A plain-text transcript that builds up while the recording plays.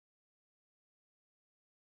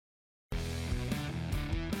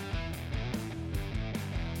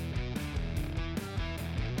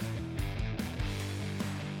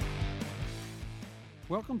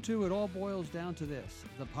Welcome to It All Boils Down to This,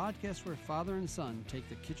 the podcast where father and son take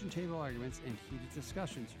the kitchen table arguments and heated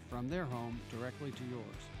discussions from their home directly to yours.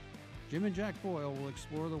 Jim and Jack Boyle will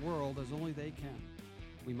explore the world as only they can.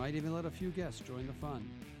 We might even let a few guests join the fun.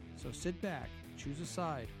 So sit back, choose a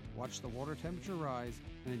side, watch the water temperature rise,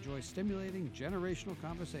 and enjoy stimulating generational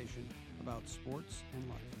conversation about sports and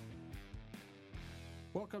life.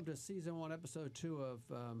 Welcome to Season 1, Episode 2 of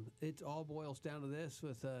It All Boils Down to This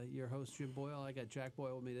with your host, Jim Boyle. I got Jack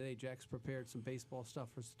Boyle with me today. Jack's prepared some baseball stuff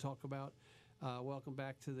for us to talk about. Welcome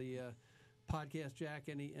back to the podcast, Jack.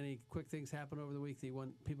 Any quick things happen over the week that you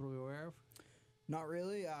want people to be aware of? Not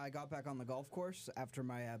really. I got back on the golf course after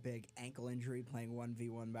my big ankle injury playing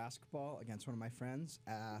 1v1 basketball against one of my friends.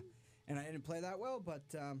 And I didn't play that well, but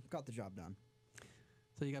got the job done.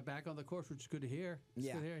 So you got back on the course, which is good to hear. It's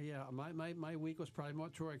yeah. Good to hear. Yeah. My week was probably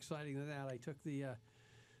much more exciting than that. I took the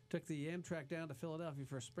Amtrak down to Philadelphia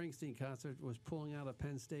for a Springsteen concert. Was pulling out of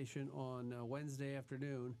Penn Station on Wednesday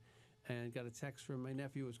afternoon, and got a text from my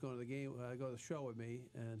nephew who was going to the game, go to the show with me,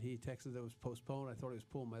 and he texted that it was postponed. I thought he was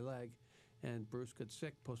pulling my leg, and Bruce got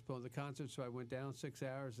sick, postponed the concert. So I went down 6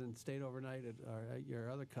 hours and stayed overnight at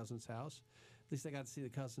your other cousin's house. At least I got to see the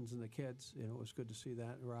cousins and the kids. You know, it was good to see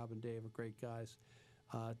that. Rob and Dave are great guys.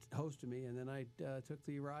 Hosted me, and then I took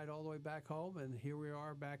the ride all the way back home, and here we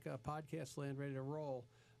are back, podcast land, ready to roll.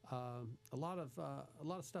 A lot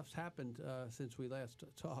of stuff's happened since we last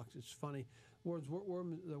talked. It's funny.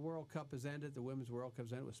 The World Cup has ended. The Women's World Cup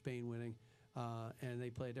has ended with Spain winning, and they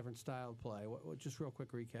play a different style of play. Just real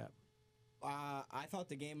quick recap. I thought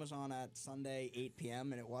the game was on at Sunday, 8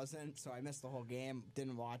 p.m., and it wasn't, so I missed the whole game,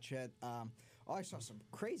 didn't watch it. I saw some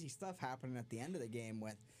crazy stuff happening at the end of the game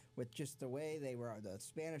with just the way they were, the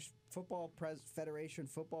Spanish Football Federation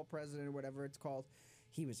football president or whatever it's called.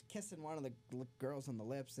 He was kissing one of the girls on the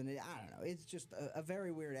lips, and I don't know. It's just a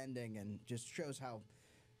very weird ending and just shows how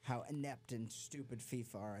inept and stupid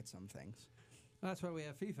FIFA are at some things. That's why we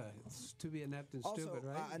have FIFA. It's to be inept and stupid,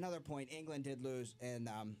 right? Another point, England did lose, and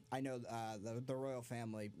I know the royal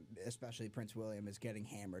family, especially Prince William, is getting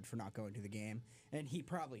hammered for not going to the game, and he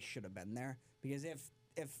probably should have been there, because if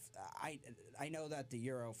I know that the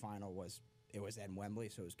Euro final was in Wembley,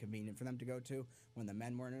 so it was convenient for them to go to when the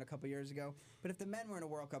men weren't in a couple years ago, but if the men were in a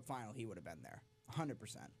World Cup final, he would have been there. 100%.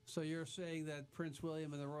 So you're saying that Prince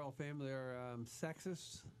William and the royal family are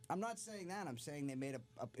sexist? I'm not saying that. I'm saying they made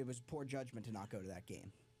it was poor judgment to not go to that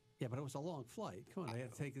game. Yeah, but it was a long flight. Come on, they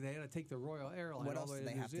had to take the Royal Airline. What all else the way do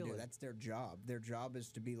they to New have Zealand. to do? That's their job. Their job is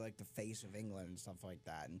to be like the face of England and stuff like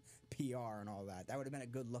that, and PR and all that. That would have been a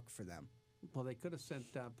good look for them. Well, they could have sent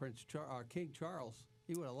King Charles.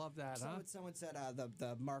 He would have loved that, huh? Someone said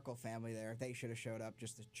the Markle family there, they should have showed up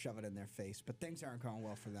just to shove it in their face. But things aren't going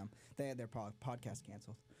well for them. They had their podcast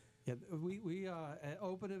canceled. Yeah, we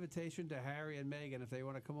open invitation to Harry and Meghan. If they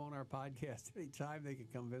want to come on our podcast anytime, they can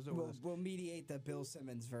come visit with us. We'll mediate the Bill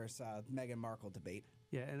Simmons versus Meghan Markle debate.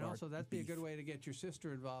 Yeah, and also that'd be a good way to get your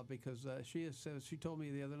sister involved, because she told me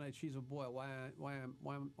the other night she's a boy. Why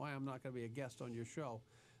I'm not going to be a guest on your show.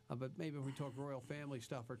 But maybe if we talk royal family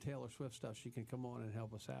stuff or Taylor Swift stuff, she can come on and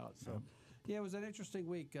help us out. So, yeah, it was an interesting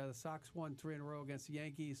week. The Sox won 3 in a row against the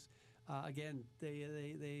Yankees. Again,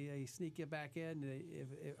 they sneak it back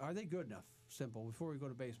in. Are they good enough? Simple. Before we go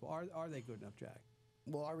to baseball, are they good enough, Jack?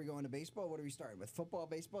 Well, are we going to baseball? What are we starting with? Football,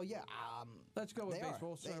 baseball? Yeah. Let's go with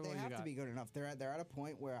baseball. They have to be good enough. They're at a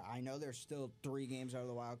point where I know there's still 3 games out of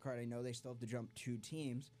the wild card. I know they still have to jump 2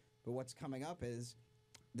 teams. But what's coming up is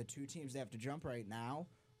the 2 teams they have to jump right now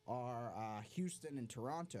are Houston and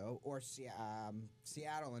Toronto, or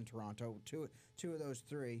Seattle and Toronto, two of those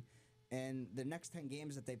 3. And the next 10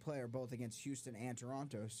 games that they play are both against Houston and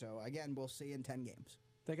Toronto. So, again, we'll see in 10 games.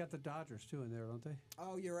 They got the Dodgers, too, in there, don't they?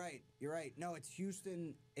 Oh, you're right. No, it's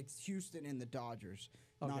Houston. It's Houston and the Dodgers,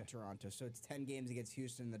 not Toronto. So it's 10 games against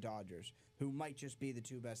Houston and the Dodgers, who might just be the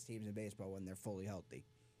 2 best teams in baseball when they're fully healthy.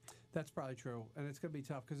 That's probably true. And it's going to be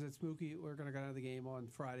tough because it's Mookie. We're going to go to the game on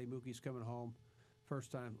Friday. Mookie's coming home. First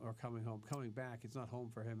time, or coming back. It's not home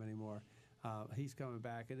for him anymore. He's coming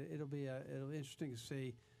back, and it'll be interesting to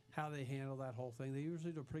see how they handle that whole thing. They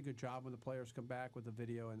usually do a pretty good job when the players come back with the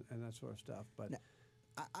video and that sort of stuff. But now,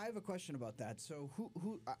 I have a question about that. So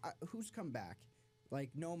who's come back?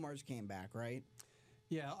 Like Nomar's came back, right?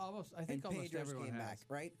 Yeah, almost. I think and almost Pedro's everyone came has. back,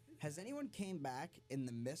 right? Has anyone came back in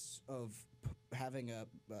the midst of having a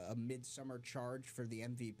midsummer charge for the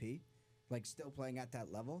MVP? Like, still playing at that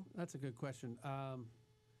level? That's a good question. I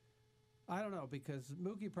don't know, because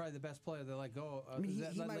Mookie probably the best player they let go. I mean,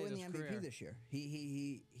 he might win the MVP this year.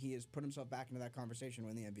 He has put himself back into that conversation,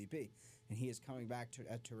 win the MVP, and he is coming back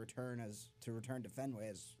to return to Fenway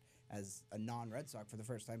as as a non-Red Sox for the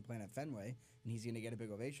first time playing at Fenway, and he's going to get a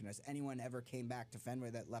big ovation. Has anyone ever came back to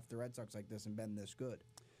Fenway that left the Red Sox like this and been this good?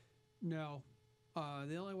 No.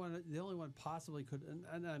 The only one possibly could,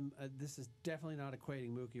 and this is definitely not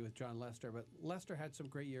equating Mookie with John Lester, but Lester had some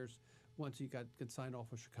great years once he got signed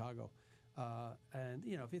off with Chicago. And,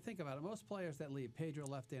 if you think about it, most players that leave, Pedro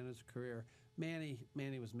left the end of his career, Manny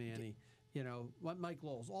was Manny, Mike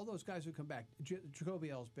Lowell, all those guys who come back, Jacoby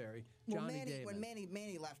Ellsbury, Johnny Damon. When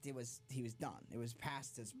Manny left, he was done. It was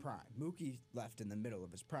past his prime. Mookie left in the middle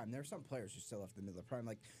of his prime. There are some players who still left in the middle of the prime.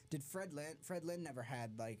 Like, did Fred Lynn never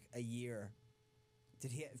had, like, a year?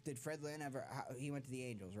 Did Fred Lynn ever? He went to the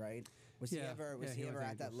Angels, right? Was he ever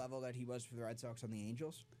at that level that he was for the Red Sox on the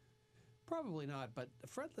Angels? Probably not. But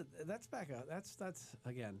Fred Lynn, that's back out. That's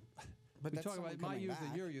again. But we that's talk about my youth back.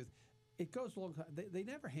 and your youth. It goes a long time. They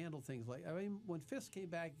never handle things like. I mean, when Fisk came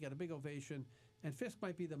back, he got a big ovation, and Fisk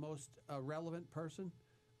might be the most relevant person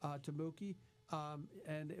to Mookie.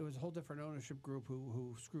 And it was a whole different ownership group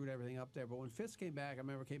who screwed everything up there. But when Fisk came back, I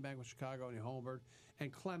remember came back with Chicago and he homered.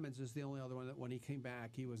 And Clemens is the only other one that when he came back,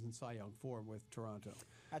 he was in Cy Young form with Toronto.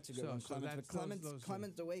 That's a good one.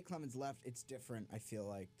 Clemens, the way Clemens left, it's different, I feel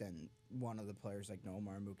like, than one of the players like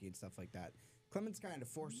Nomar, Mookie, and stuff like that. Clemens kind of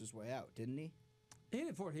forced his way out, didn't he? He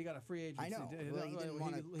didn't force it. He got a free agency. I know. Well, he didn't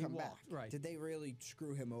want to come back. Right. Did they really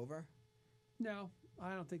screw him over? No,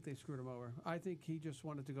 I don't think they screwed him over. I think he just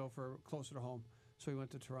wanted to go for closer to home. So he went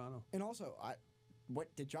to Toronto. And also,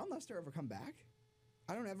 did John Lester ever come back?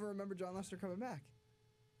 I don't ever remember John Lester coming back.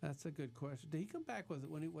 That's a good question. Did he come back with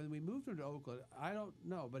when we moved him to Oakland? I don't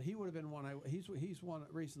know, but he would have been one. He's one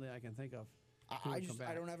recently I can think of. I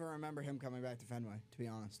don't ever remember him coming back to Fenway. To be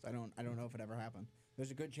honest, I don't know if it ever happened. There's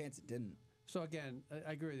a good chance it didn't. So again,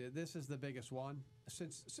 I agree with you. This is the biggest one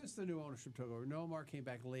since the new ownership took over. Nomar came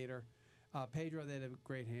back later. Pedro, they had a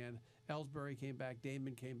great hand. Ellsbury came back.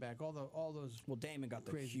 Damon came back. All those. Well, Damon got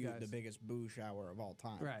the biggest boo shower of all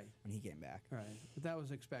time. Right. When he came back. Right. But that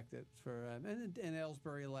was expected for. And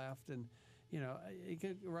Ellsbury left, and you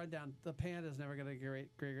could run down. The Panda's never going to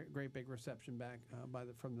get great big reception back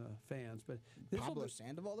from the fans. But Pablo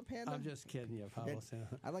Sandoval, the Panda. I'm just kidding you, Pablo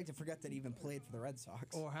Sandoval. I like to forget that he even played for the Red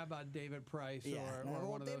Sox. Or how about David Price? Yeah. Or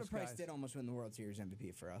one of David those Price guys. did almost win the World Series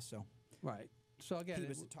MVP for us. So. Right. So again, he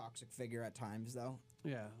was a toxic figure at times, though.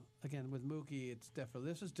 Yeah. Again, with Mookie, it's different.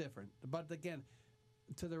 This is different. But again,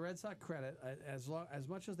 to the Red Sox credit, as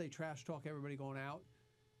much as they trash talk everybody going out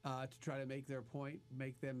to try to make their point,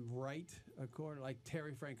 make them right, according like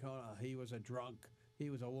Terry Francona, he was a drunk, he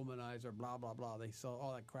was a womanizer, blah blah blah. They saw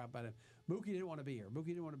all that crap about him. Mookie didn't want to be here.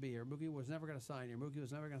 Mookie was never going to sign here.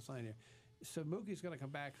 So Mookie's going to come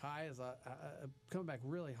back high come back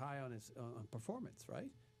really high on his on performance, right?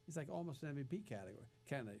 He's like almost an MVP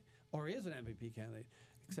candidate, or he is an MVP candidate,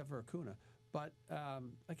 except for Acuna. But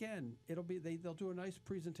again, they'll do a nice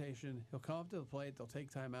presentation. He'll come up to the plate. They'll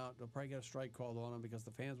take time out. They'll probably get a strike called on him because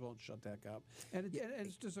the fans won't shut that up. And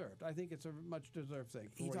it's deserved. I think it's a much deserved thing.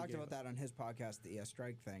 He talked about that on his podcast, the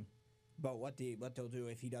strike thing. But what they'll do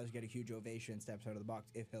if he does get a huge ovation, steps out of the box,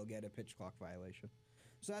 if he'll get a pitch clock violation.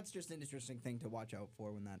 So that's just an interesting thing to watch out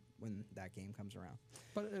for when that game comes around.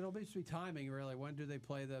 But it'll be timing, really. When do they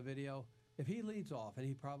play the video? If he leads off, and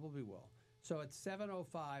he probably will. So it's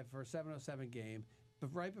 7:05 for a 7:07 game.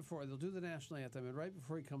 But right before, they'll do the national anthem, and right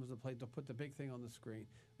before he comes to the plate, they'll put the big thing on the screen,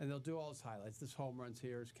 and they'll do all his highlights. This home runs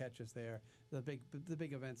here, his catches there, the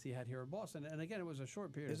big events he had here in Boston. And again, it was a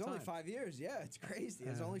short period of time. It was only 5 years. Yeah, it's crazy.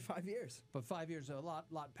 It's only 5 years. But 5 years, a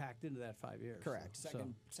lot packed into that 5 years. Correct.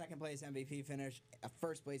 Second place MVP finish, a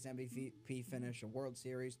first place MVP finish, a World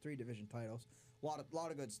Series, 3 division titles. A lot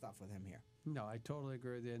of good stuff with him here. No, I totally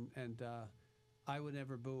agree with you. And I would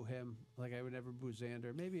never boo him like I would never boo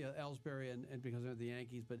Xander. Maybe Ellsbury and because they're the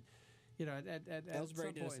Yankees, but at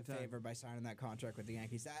Ellsbury did us a favor by signing that contract with the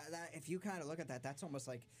Yankees. That if you kind of look at that, that's almost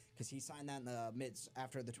like because he signed that in the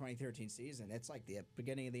after the 2013 season. It's like the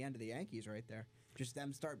beginning of the end of the Yankees right there. Just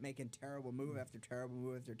them start making terrible move after terrible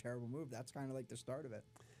move after terrible move. That's kind of like the start of it.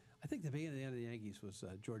 I think the beginning of the end of the Yankees was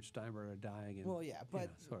George Steinbrenner dying. And, but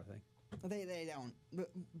sort of thing. They don't.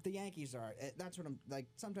 The Yankees are. That's what I'm like.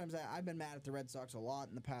 Sometimes I've been mad at the Red Sox a lot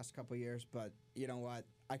in the past couple of years, but you know what?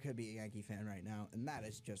 I could be a Yankee fan right now, and that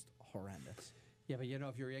is just horrendous. Yeah, but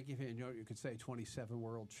if you're a Yankee fan, you could say 27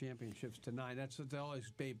 World Championships to 9. They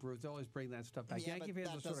always Babe Ruth. They always bring that stuff back. Yeah, Yankee fans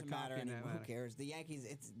that are sort doesn't of matter cocky anymore. in that Who matter. cares? The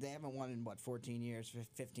Yankees. They haven't won in 14 years,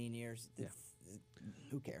 15 years. Yeah.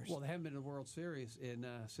 Who cares? Well, they haven't been in the World Series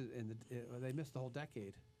they missed the whole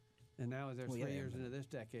decade, and now they're 3 years into this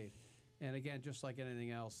decade. And again, just like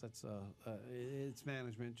anything else, that's it's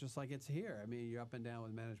management, just like it's here. I mean, you're up and down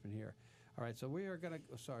with management here. All right, so we're gonna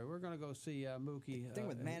go see Mookie. The thing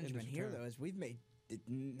with management here, tournament. though, is we've made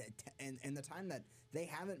in the time that they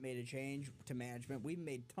haven't made a change to management, we've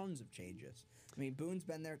made tons of changes. I mean, Boone's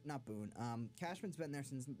been there, not Boone. Cashman's been there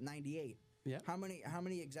since '98. Yeah. How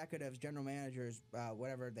many executives, general managers,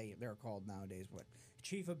 whatever they're called nowadays? What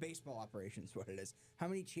chief of baseball operations? What it is? How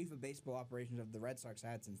many chief of baseball operations have the Red Sox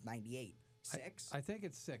had since '98? 6. I think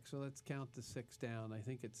it's 6. So let's count the 6 down. I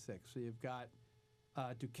think it's 6. So you've got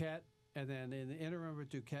Duquette, and then in the interim with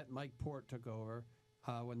Duquette, Mike Port took over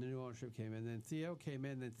when the new ownership came in. Then Theo came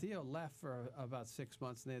in. Then Theo left for about 6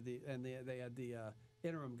 months, and they had the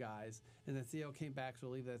interim guys. And then Theo came back, so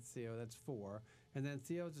we'll leave that Theo. That's 4. And then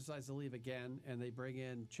Theo decides to leave again, and they bring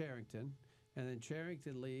in Charrington. And then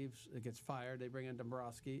Charrington leaves, gets fired. They bring in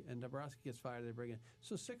Dombrowski, and Dombrowski gets fired. They bring in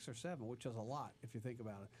 6 or 7, which is a lot if you think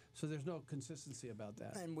about it. So there's no consistency about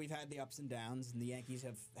that. And we've had the ups and downs, and the Yankees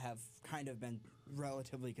have kind of been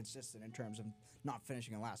relatively consistent in terms of not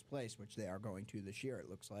finishing in last place, which they are going to this year, it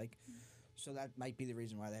looks like. So that might be the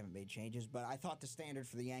reason why they haven't made changes. But I thought the standard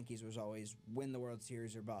for the Yankees was always win the World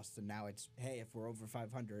Series or bust, and now it's, hey, if we're over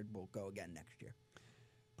 500, we'll go again next year.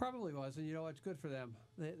 Probably was, and you know what? It's good for them.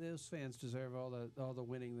 Those fans deserve all the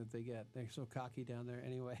winning that they get. They're so cocky down there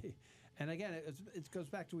anyway. And again, it goes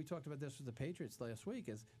back to, we talked about this with the Patriots last week.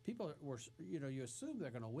 Is people were, you assume they're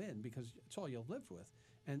going to win because it's all you've lived with,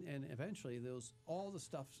 and eventually all the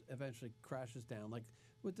stuff eventually crashes down. Like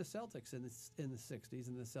with the Celtics in the '60s,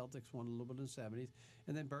 and the Celtics won a little bit in the '70s,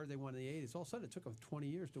 and then Bird they won in the '80s. All of a sudden, it took them 20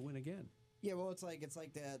 years to win again. Yeah, well, it's like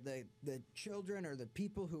the children or the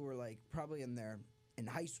people who were like probably in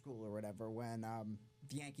high school or whatever when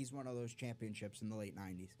the Yankees won all those championships in the late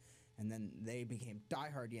 90s. And then they became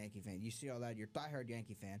diehard Yankee fans. You see all that, you're a diehard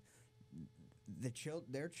Yankee fan.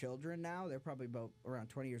 Their children now, they're probably about around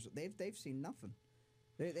 20 years old. They've seen nothing.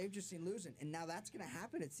 They've just seen losing. And now that's going to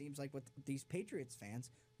happen, it seems like, with these Patriots fans.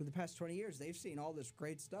 For the past 20 years, they've seen all this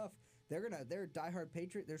great stuff. They're diehard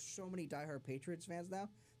Patriots. There's so many diehard Patriots fans now.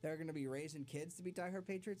 They're going to be raising kids to be diehard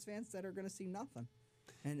Patriots fans that are going to see nothing.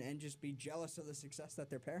 And just be jealous of the success that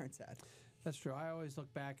their parents had. That's true. I always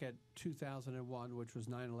look back at 2001, which was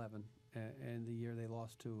 9/11, and the year they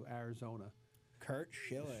lost to Arizona. Kurt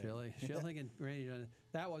Schilling and Randy Johnson.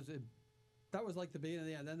 That was like the beginning of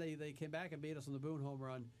the end. Then they came back and beat us on the Boone home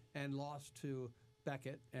run and lost to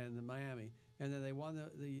Beckett and the Miami. And then they won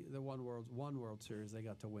the one World Series they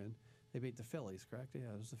got to win. They beat the Phillies, correct?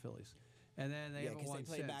 Yeah, it was the Phillies. And then they haven't won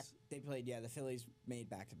since. The Phillies made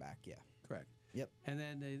back-to-back, yeah. Correct. Yep. And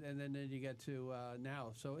then you get to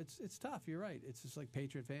now. So it's tough. You're right. It's just like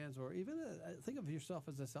Patriot fans, or even think of yourself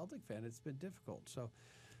as a Celtic fan. It's been difficult. So,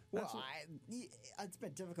 it's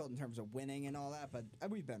been difficult in terms of winning and all that, but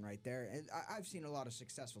we've been right there. And I've seen a lot of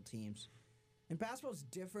successful teams. And basketball is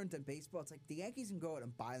different than baseball. It's like the Yankees can go out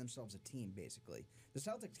and buy themselves a team, basically. The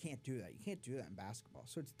Celtics can't do that. You can't do that in basketball.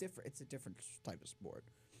 So it's different. It's a different type of sport.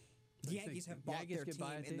 The Yankees have bought their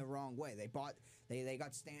team in the wrong way. They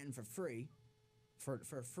got Stanton for free.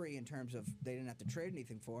 For free in terms of they didn't have to trade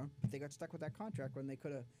anything for him. But they got stuck with that contract when they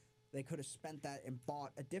could have spent that and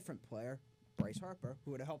bought a different player, Bryce Harper,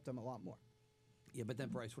 who would have helped them a lot more. Yeah, but then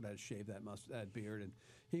Bryce would have shaved that beard, and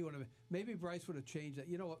he would have. Maybe Bryce would have changed that.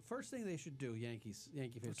 You know what? First thing they should do, Yankee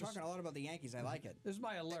fans. We're talking a lot about the Yankees. I like it. This is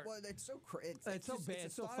my alert. It's so it's so bad.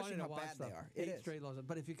 It's so funny to watch them. They are. 8 straight losses.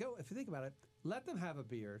 But if you think about it, let them have a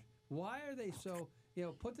beard. Why are they so?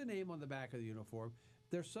 Put the name on the back of the uniform.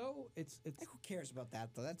 They're so it's. Who cares about that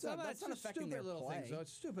though? That's not affecting their play. Things,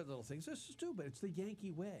 it's stupid little things. It's stupid. It's the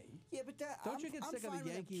Yankee way. Yeah, but don't you get sick of the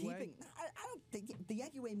Yankee way? I don't think the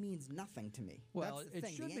Yankee way means nothing to me. Well, that's the it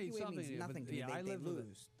thing. should The Yankee mean way something means to you, nothing to me. They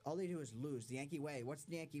lose. All they do is lose. The Yankee way. What's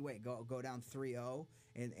the Yankee way? Go down 3-0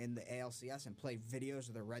 in the ALCS and play videos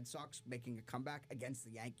of the Red Sox making a comeback against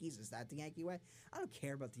the Yankees. Is that the Yankee way? I don't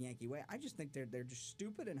care about the Yankee way. I just think they're just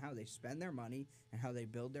stupid in how they spend their money and how they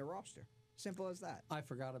build their roster. Simple as that. I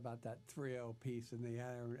forgot about that 3-0 piece, and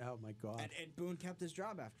oh my God! And Boone kept his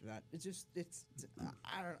job after that.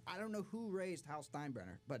 I don't know who raised Hal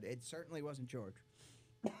Steinbrenner, but it certainly wasn't George.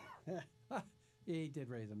 He did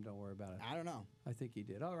raise him. Don't worry about it. I don't know. I think he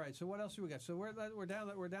did. All right. So what else do we got? So we're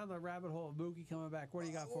down the rabbit hole of Mookie coming back. What do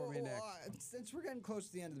you got for me next? Since we're getting close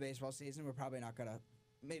to the end of the baseball season, we're probably not gonna.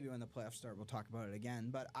 Maybe when the playoffs start, we'll talk about it again.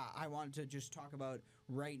 But I wanted to just talk about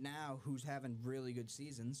right now who's having really good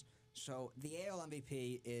seasons. So the AL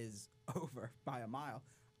MVP is over by a mile.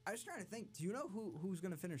 I was trying to think. Do you know who's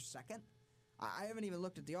going to finish second? I haven't even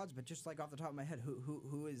looked at the odds, but just like off the top of my head,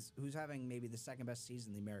 who's having maybe the second best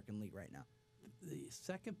season in the American League right now? The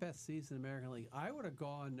second best season in the American League. I would have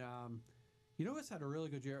gone. You know who's had a really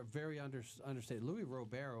good year? Very understated. Louis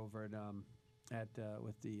Robert over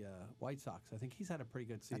with the White Sox. I think he's had a pretty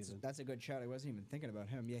good season. That's a good shot. I wasn't even thinking about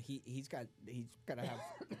him. Yeah, he's got to have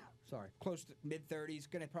sorry, close to mid-30s.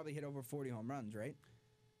 Going to probably hit over 40 home runs, right?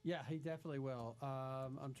 Yeah, he definitely will.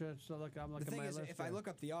 I'm just look. I'm looking the thing at my is, list. if I look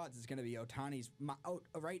up the odds, it's going to be Ohtani's.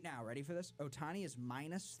 Right now, ready for this? Ohtani is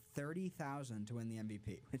minus 30,000 to win the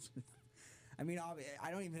MVP. I mean,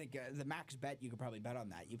 I don't even think the max bet you could probably bet on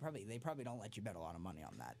that. They probably don't let you bet a lot of money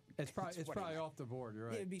on that. It's probably off the board. You're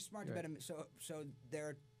right. It'd be smart to bet him. So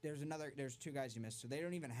there's two guys you missed. So they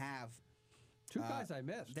don't even have two guys I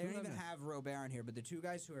missed. They don't even have Robert in here. But the two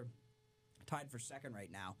guys who are tied for second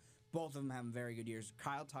right now, both of them have very good years.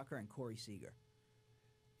 Kyle Tucker and Corey Seager.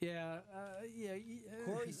 Yeah.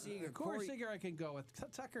 Corey Seager. Corey Seager, I can go with.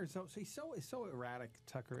 Tucker he's so erratic.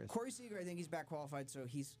 Tucker is. Corey Seager, I think he's back qualified. So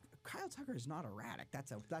Kyle Tucker is not erratic.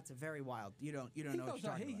 That's a very wild. You don't know what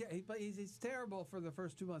you're talking about. But he's terrible for the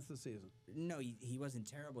first 2 months of the season. No, he wasn't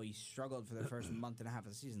terrible. He struggled for the first month and a half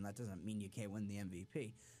of the season. That doesn't mean you can't win the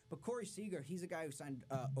MVP. But Corey Seager, he's a guy who signed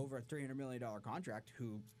over a $300 million contract.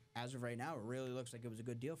 Who, as of right now, it really looks like it was a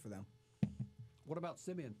good deal for them. What about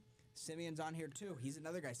Simeon? Simeon's on here too. He's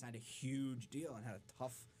another guy signed a huge deal and had a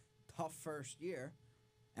tough first year.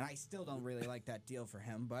 And I still don't really like that deal for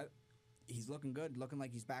him, but he's looking good, looking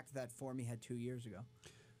like he's back to that form he had 2 years ago.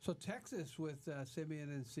 So Texas with Simeon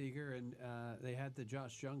and Seager, and they had the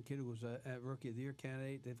Josh Jung kid who was a Rookie of the Year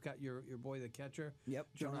candidate. They've got your boy, the catcher. Yep,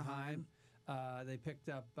 Jonah Heim. They picked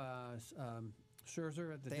up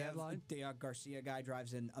Scherzer at the deadline. The Garcia guy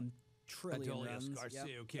drives in trillion runs. Garcia,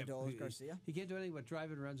 yep. Garcia. He can't do anything but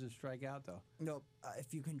drive in runs and strike out, though. No,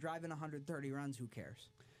 if you can drive in 130 runs, who cares?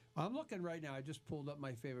 I'm looking right now. I just pulled up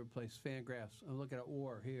my favorite place, Fangraphs. I'm looking at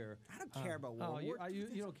WAR here. I don't care about WAR. You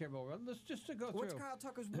don't care about WAR. Let's just to go through. What's Kyle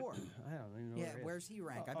Tucker's WAR? I don't even know. Yeah, where's he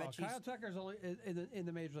rank? I bet Kyle Tucker's only in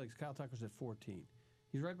the major leagues. Kyle Tucker's at 14.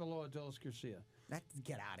 He's right below Adolis Garcia.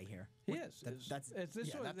 Get out of here. He is. That's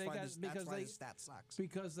this one. That's why the stat sucks.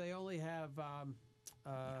 Because they only have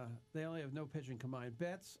no pitching combined.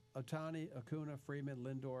 Betts, Ohtani, Acuna, Freeman,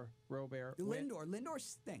 Lindor, Robert. Lindor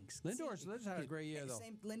stinks. Lindor's had a great year, though.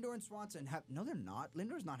 Lindor and Swanson have... No, they're not.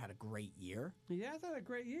 Lindor's not had a great year. He has had a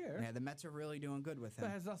great year. Yeah, the Mets are really doing good with him.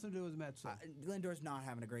 That has nothing to do with the Mets. Lindor's not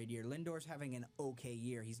having a great year. Lindor's having an okay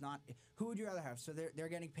year. He's not... Who would you rather have? So they're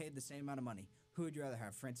getting paid the same amount of money. Who would you rather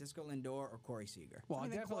have, Francisco Lindor or Corey Seager? Well, I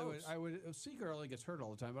definitely would. I would. Seager only gets hurt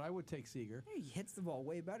all the time, but I would take Seager. He hits the ball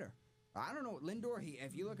way better. I don't know. Lindor,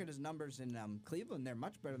 if you look at his numbers in Cleveland, they're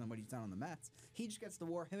much better than what he's done on the Mets. He just gets the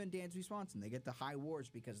WAR. Him and Dansby Swanson, they get the high WARs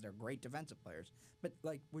because they're great defensive players. But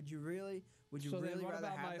would you really rather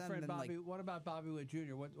have them friend than Bobby? What about Bobby Witt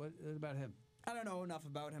Jr.? What about him? I don't know enough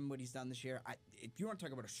about him, what he's done this year. If you want to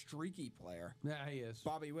talk about a streaky player, yeah, he is.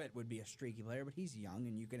 Bobby Witt would be a streaky player, but he's young,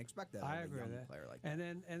 and you can expect that. I agree with that. Player like and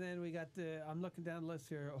that. then we got I'm looking down the list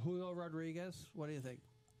here. Julio Rodriguez. What do you think?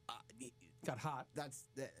 Got hot.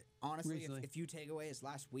 Honestly, if you take away his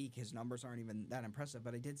last week, his numbers aren't even that impressive.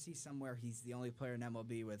 But I did see somewhere he's the only player in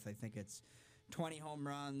MLB with, I think it's 20 home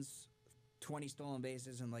runs, 20 stolen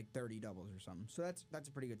bases, and 30 doubles or something. So that's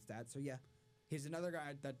a pretty good stat. So yeah. He's another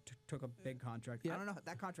guy that took a big contract. Yeah. I don't know.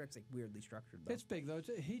 That contract's weirdly structured, though. It's big, though.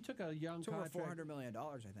 He took a young contract. Over $400 million,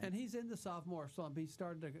 I think. And he's in the sophomore slump. He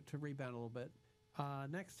started to rebound a little bit.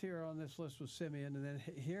 Next here on this list was Simeon. And then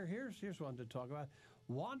here's one to talk about.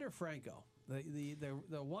 Wander Franco.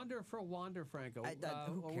 The wonder for Wander Franco.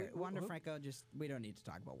 Who cares? Wander Franco, we don't need to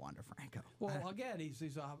talk about Wander Franco. Well, again,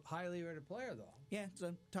 he's a highly rated player, though. Yeah, it's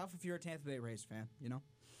tough if you're a Tampa Bay Rays fan, you know?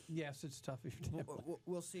 Yes, it's tough if you're Tampa.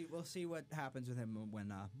 We'll see what happens with him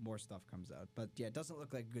when more stuff comes out. But yeah, it doesn't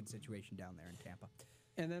look like a good situation down there in Tampa.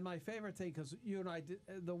 And then my favorite thing, because you and I did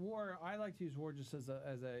the WAR. I like to use WAR just as a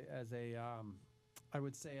I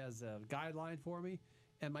would say as a guideline for me.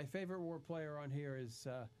 And my favorite WAR player on here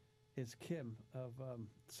is Kim of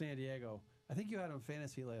San Diego. I think you had him in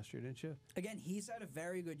fantasy last year, didn't you? Again, he's had a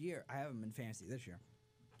very good year. I have him in fantasy this year.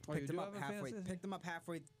 Picked him up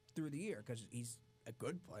halfway through the year because he's a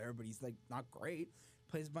good player, but he's not great.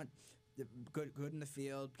 Plays a bunch, good in the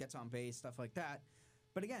field, gets on base, stuff like that.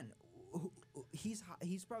 But again, he's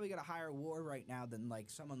probably got a higher WAR right now than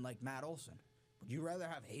someone like Matt Olson. Would you rather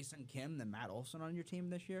have Ha-Seong Kim than Matt Olson on your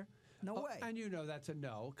team this year? No way. And that's a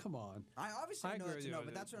no. Come on. I obviously know that's a no,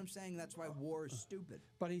 but that's what I'm saying. That's why WAR is stupid.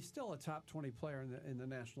 But he's still a top 20 player in the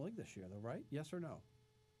National League this year, though, right? Yes or no?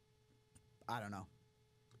 I don't know.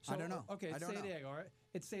 So, I don't know. Okay, it's San Diego, all right?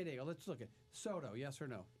 It's San Diego. Let's look at Soto, yes or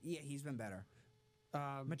no? Yeah, he's been better.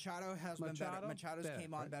 Machado has been better. Machado's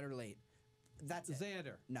came on better late. That's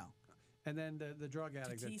Xander. No. And then the drug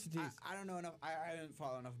addict. Tatis. I don't know enough. I didn't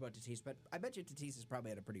follow enough about Tatis, but I bet you Tatis has probably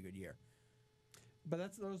had a pretty good year. But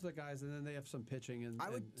those are the guys, and then they have some pitching. And I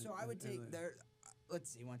would and take their. Let's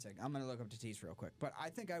see, one second. I'm going to look up Tatis real quick. But I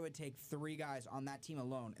think I would take 3 guys on that team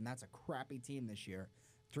alone, and that's a crappy team this year.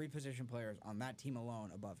 3 position players on that team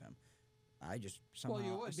alone above him. I just somehow,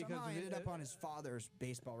 you would, because I ended up on his father's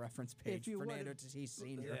baseball reference page, Fernando Tatis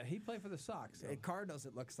Sr. Yeah, he played for the Sox. So. Cardinals,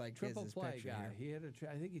 it looks like, triple his play picture guy. here. He had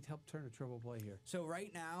I think he helped turn a triple play here. So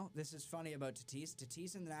right now, this is funny about Tatis.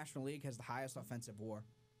 Tatis in the National League has the highest offensive WAR.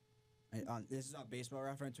 This is not Baseball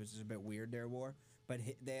Reference, which is a bit weird, their WAR, but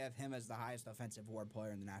they have him as the highest offensive WAR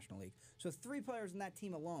player in the National League. So 3 players in that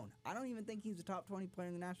team alone. I don't even think he's a top 20 player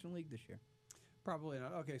in the National League this year. Probably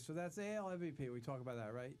not. Okay, so that's AL MVP. We talk about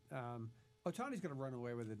that, right? Otani's going to run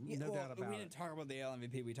away with it, no doubt about it. We didn't talk about the AL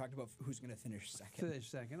MVP. We talked about who's going to finish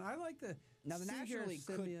second. I like the now the National League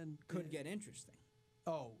could get interesting.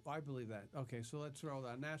 Oh, I believe that. Okay, so let's roll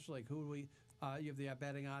that. National League, who do we? You have the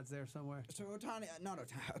betting odds there somewhere? So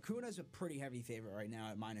Acuna's a pretty heavy favorite right now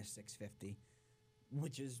at minus 650,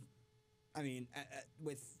 which is, I mean,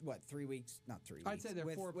 with what, 3 weeks? Not 3 weeks. I'd say there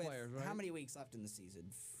are 4 players, right? How many weeks left in the season?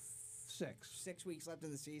 6. 6 weeks left in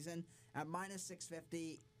the season. At minus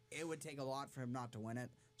 650, it would take a lot for him not to win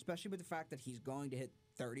it, especially with the fact that he's going to hit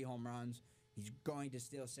 30 home runs. He's going to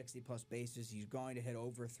steal 60-plus bases. He's going to hit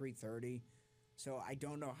over 330. So I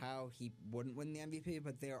don't know how he wouldn't win the MVP,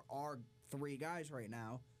 but there are 3 guys right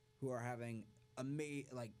now who are having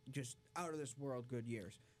just out-of-this-world good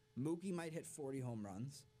years. Mookie might hit 40 home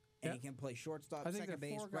runs, and he can play shortstop, second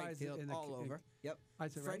base, right field, all over. Yep.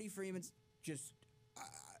 Freddie Freeman's just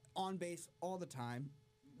on base all the time.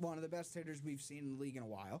 One of the best hitters we've seen in the league in a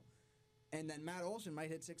while. And then Matt Olson might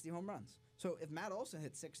hit 60 home runs. So if Matt Olson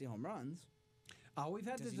hits 60 home runs, we've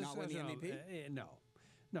had does this he not win the MVP?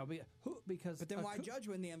 No, because but then why Judge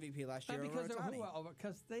win the MVP last year over Ohtani?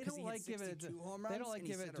 Because they don't like giving it to They don't like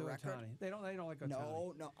giving it to Ohtani. They don't like Ohtani.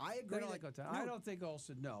 No, I agree. They don't like Ohtani. I don't think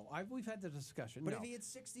Olson. No, we've had the discussion. But if he hits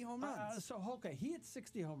 60 home runs, he hits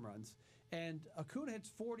 60 home runs, and Acuna hits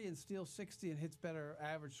 40 and steals 60 and hits better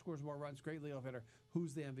average, scores more runs, great leadoff hitter.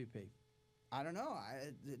 Who's the MVP? I don't know.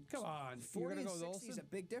 Come on. 40 and 60 is a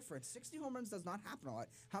big difference. 60 home runs does not happen a lot.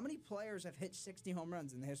 How many players have hit 60 home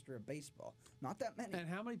runs in the history of baseball? Not that many. And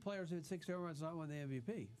how many players have hit 60 home runs and not won the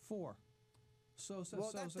MVP? 4. Sosa,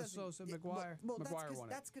 McGuire. McGuire won it.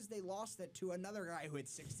 That's because they lost it to another guy who hit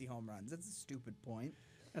 60 home runs. That's a stupid point.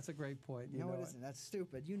 That's a great point. No, it isn't. That's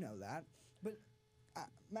stupid. You know that. But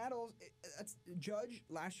Matt Olson, Judge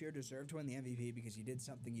last year deserved to win the MVP because he did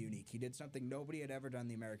something unique. He did something nobody had ever done in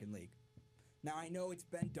the American League. Now, I know it's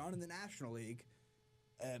been done in the National League,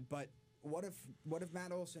 but what if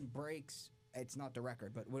Matt Olson breaks, it's not the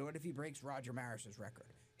record, but what if he breaks Roger Maris's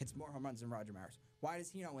record? Hits more home runs than Roger Maris. Why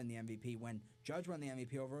does he not win the MVP when Judge won the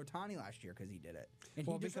MVP over Ohtani last year because he did it? And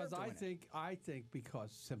well, because I think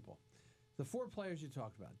because simple. The 4 players you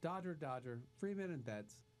talked about, Dodger, Freeman and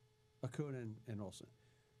Betts, Acuna and Olson.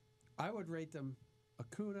 I would rate them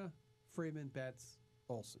Acuna, Freeman, Betts,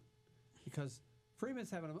 Olson. Because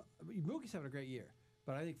Mookie's having a great year,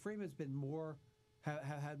 but I think Freeman's been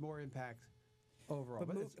had more impact overall.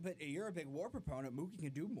 But you're a big WAR proponent. Mookie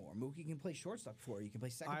can do more. Mookie can play shortop for you. He can play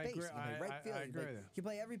second base. He can play right field. He can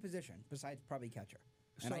play every position besides probably catcher.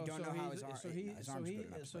 And I don't know how his arm's good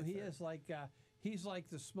enough. So he is like he's like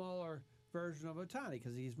the smaller version of Ohtani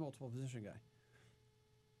because he's multiple position guy.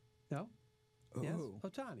 No. Yes?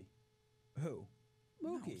 Ohtani. Who? Mookie.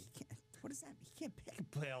 No, he can't. What does that mean? He can't pick. He can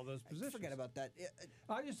play all those positions. Forget about that.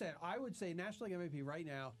 I just said I would say National League MVP right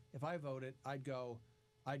now. If I voted, I'd go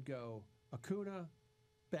Acuna,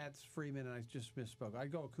 Betts, Freeman, and I just misspoke.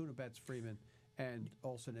 I'd go Acuna, Betts, Freeman, and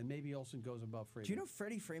Olson, and maybe Olson goes above Freeman. Do you know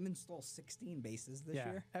Freddie Freeman stole 16 bases this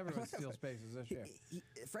year? Yeah, everyone steals bases this year.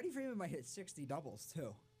 Freddie Freeman might hit 60 doubles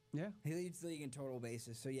too. Yeah, he leads the league in total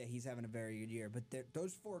bases. So yeah, he's having a very good year. But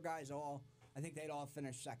those 4 guys I think they'd all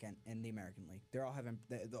finish second in the American League. They're all having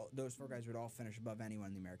those 4 guys would all finish above anyone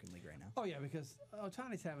in the American League right now. Oh yeah, because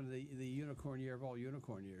Ohtani's having the unicorn year of all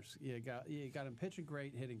unicorn years. You got him pitching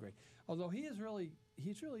great, hitting great. Although he's really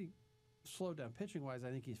slowed down pitching wise. I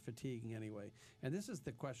think he's fatiguing anyway. And this is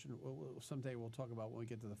the question. Someday we'll talk about when we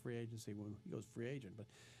get to the free agency when he goes free agent. But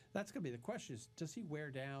that's going to be the question: is does he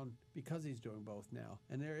wear down because he's doing both now?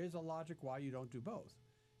 And there is a logic why you don't do both,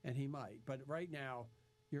 and he might. But right now.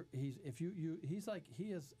 He's like he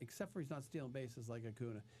is, except for he's not stealing bases like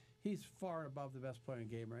Acuna. He's far above the best player in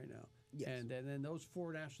the game right now. Yes. And then those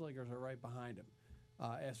 4 National Leaguers are right behind him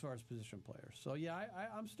as far as position players. So yeah,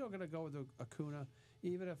 I'm still going to go with Acuna,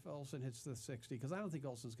 even if Olson hits the 60, because I don't think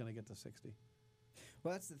Olson's going to get to 60.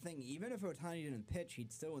 Well, that's the thing. Even if Ohtani didn't pitch,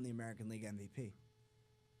 he'd still win the American League MVP.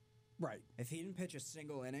 Right. If he didn't pitch a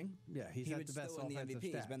single inning, Yeah, he's he had would the best still win the offensive MVP.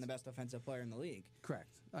 He's stats. been the best offensive player in the league. Correct.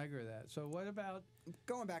 I agree with that. So what about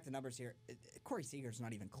Going back to numbers here, Corey Seager's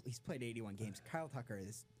not even. He's played 81 games. Kyle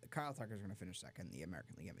Tucker's going to finish second in the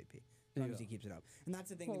American League MVP as long as he keeps it up. And that's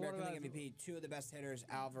the thing. Well, the what American about- League MVP, two of the best hitters,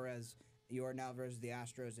 Jordan Alvarez, the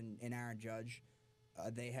Astros, and Aaron Judge.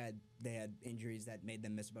 They had injuries that made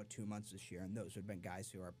them miss about 2 months this year, and those would have been guys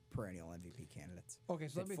who are perennial MVP candidates. Okay,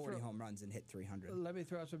 so Hit 40 home runs and hit 300. let me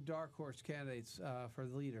throw out some dark horse candidates for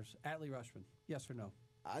the leaders. Atlee Rushman, yes or no?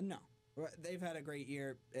 No, they've had a great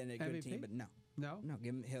year and a good MVP? team, but no,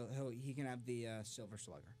 give him. He can have the Silver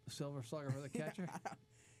Slugger. Silver Slugger for the catcher.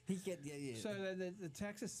 He can. Yeah. So then the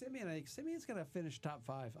Texas Simeon, I think Simeon's going to finish top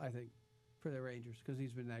 5, I think, for the Rangers because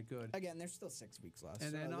he's been that good. Again, there's still 6 weeks left.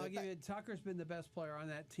 And so then I'll give you Tucker's been the best player on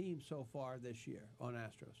that team so far this year on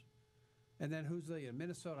Astros. And then who's the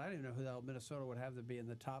Minnesota? I don't even know who the hell Minnesota would have to be in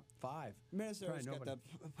the top 5. Minnesota's Probably got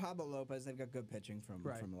the Pablo Lopez. They've got good pitching from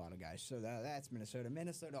Right. a lot of guys. So that's Minnesota.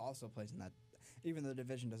 Minnesota also plays in that. Even though the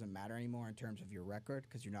division doesn't matter anymore in terms of your record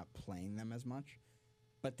because you're not playing them as much,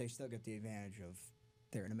 but they still get the advantage of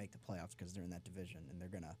they're going to make the playoffs because they're in that division and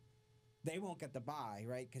they won't get the bye,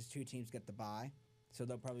 right? Because 2 teams get the bye, so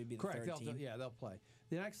they'll probably be the Correct. third team. They'll play.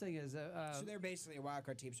 The next thing is So they're basically a wild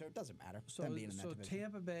card team, so it doesn't matter. them being in that division.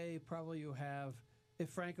 Tampa Bay probably you have if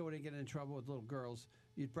Franco wouldn't get in trouble with little girls,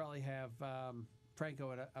 you'd probably have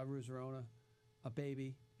Franco at a Ruzarona, a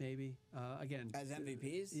baby maybe again as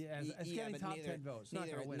MVPs. Yeah, as getting but top neither, 10 votes. Neither,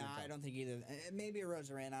 Not going to win. nah, I don't think either. Maybe a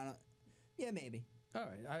Rosarena. Yeah, maybe. All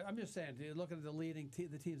right, I'm just saying. Dude, looking at the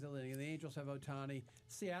the teams that are leading, the Angels have Ohtani.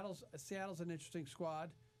 Seattle's an interesting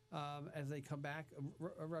squad as they come back.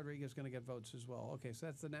 Rodriguez is going to get votes as well. Okay, so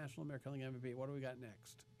that's the National American League MVP. What do we got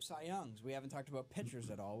next? Cy Youngs. We haven't talked about pitchers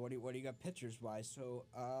at all. What do you got pitchers wise? So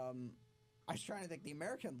I was trying to think. The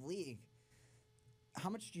American League. How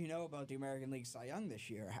much do you know about the American League Cy Young this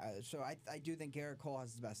year? So I do think Garrett Cole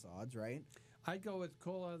has the best odds, right? I'd go with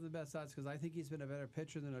Cole out of the best odds because I think he's been a better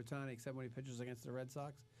pitcher than Ohtani, except when he pitches against the Red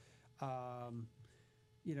Sox. They're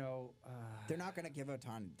not going to give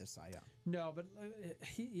Ohtani the Cy Young. No, but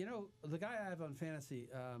the guy I have on fantasy,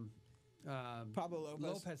 Pablo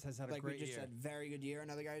Lopez has had a like great we just year. said, very good year.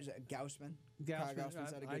 Another guy is Gausman. Gausman, Kyle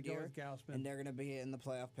Gausman's had a good I'd go year, with Gausman. and they're going to be in the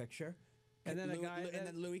playoff picture. And then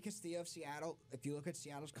then Louis Castillo of Seattle. If you look at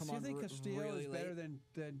Seattle's come Do you on think Castillo really is better than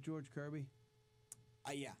George Kirby?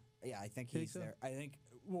 Yeah, I think Think he's so? there. I think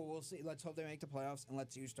we'll see. Let's hope they make the playoffs, and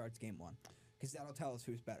let's see who starts game 1, because that'll tell us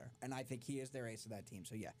who's better. And I think he is their ace of that team.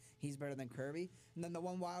 So yeah, he's better than Kirby. And then the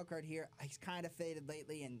one wild card here, he's kind of faded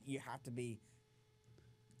lately, and you have to be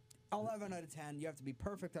 11 out of 10. You have to be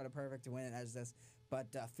perfect out of perfect to win it as this. But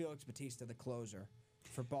Felix Bautista, the closer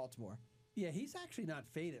for Baltimore. Yeah, he's actually not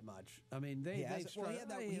faded much. I mean, they He gave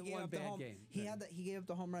one up the bad home. game. He gave up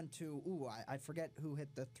the home run to. I forget who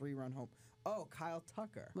hit the 3-run home. Oh, Kyle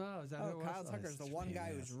Tucker. Oh, is that who it was? Kyle Tucker is the that's one pain guy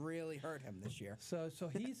in the who's really hurt him this year. So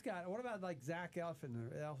he's got. What about like Zach Eflin?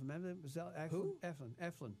 Who?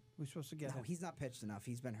 Eflin. We're supposed to get No, him. he's not pitched enough.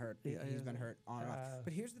 He's been hurt. Yeah, He's been hurt on and off.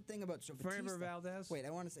 But here's the thing about Framber Batista. Valdez. Wait,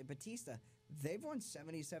 I want to say Batista. They've won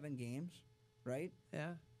 77 games, right?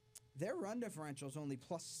 Yeah. Their run differential is only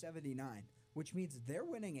plus 79, which means they're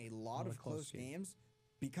winning a lot of close games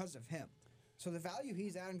because of him. So the value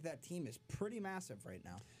he's adding to that team is pretty massive right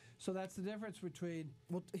now. So that's the difference between.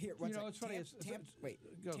 Well, here, one sec. It's funny.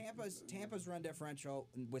 Go. Tampa's run differential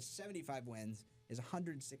with 75 wins is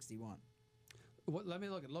 161. Let me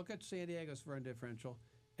look at San Diego's run differential,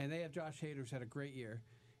 and they have Josh Hader, who's had a great year,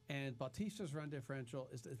 and Bautista's run differential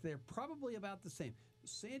they're probably about the same.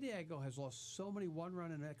 San Diego has lost so many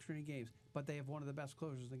one-run and extra inning games, but they have one of the best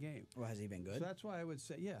closers in the game. Well, has he been good? So that's why I would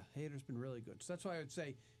say, yeah, Hader's been really good. So that's why I would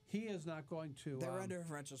say he is not going to. Their run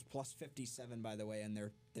differential is plus 57, by the way, and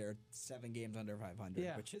they're 7 games under 500.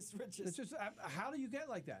 Yeah. which is It's just how do you get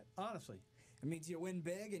like that? Honestly, it means you win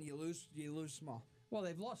big and you lose small. well,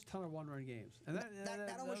 they've lost a ton of one-run games, and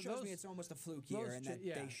that almost shows me it's almost a fluke year, and that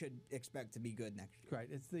they should expect to be good next year. Right.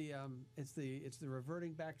 It's the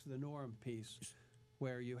reverting back to the norm piece,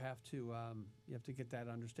 where you have to get that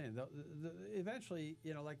understanding. Eventually,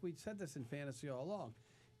 like we said this in fantasy all along,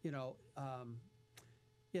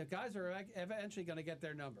 guys are eventually going to get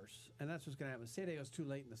their numbers, and that's what's going to happen. San Diego's too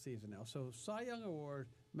late in the season now. So Cy Young Award,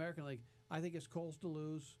 American League, I think it's Cole's to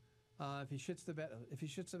lose. If he shits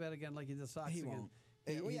the bet again like he did the Sox He again. won't.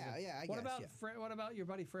 What about your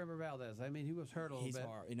buddy Framber Valdez? I mean, he was hurt a little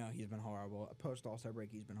bit. He's been horrible. Post All-Star break,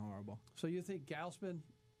 he's been horrible. So you think Gausman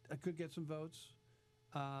could get some votes?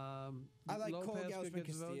 I like Lopez Cole, could Gausman,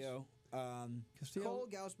 get some votes? Castillo. Castillo? Cole,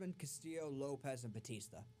 Gausman, Castillo, Lopez, and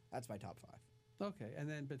Batista. That's my top 5. Okay, and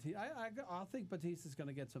then Batista. I'll think Batista's going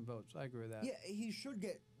to get some votes. I agree with that. Yeah, he should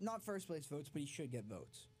get not first place votes, but he should get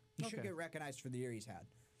votes. He should Okay. get recognized for the year he's had.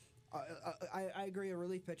 I agree. A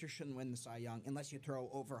relief pitcher shouldn't win the Cy Young unless you throw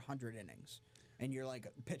over 100 innings and you're like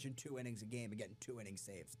pitching 2 innings a game and getting 2 inning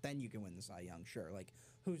saves. Then you can win the Cy Young. Sure. Like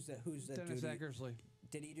who's the Dennis dude? Eckersley.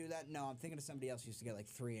 Did he do that? No, I'm thinking of somebody else who used to get like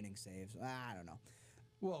 3 inning saves. I don't know.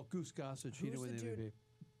 Well, Goose Gossage, he didn't Who's win the the MVP. dude?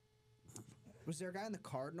 Was there a guy in the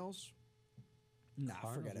Cardinals? Nah,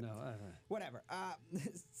 forget it. No, I don't know. Whatever.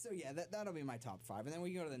 So yeah, that'll be my top 5, and then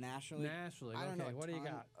we can go to the National League. National League. I don't Okay, know. what do you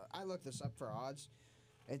got? I looked this up for odds.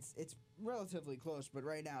 It's relatively close, but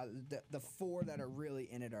right now the 4 that are really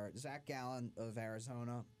in it are Zach Gallen of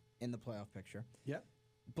Arizona in the playoff picture. Yep.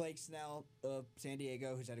 Blake Snell of San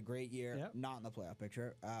Diego, who's had a great year, Yep. not in the playoff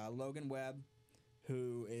picture. Logan Webb,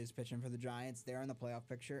 who is pitching for the Giants, they're in the playoff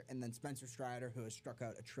picture, and then Spencer Strider, who has struck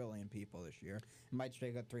out 1 trillion people this year, might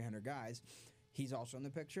strike out 300 guys. He's also in the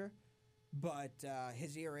picture, but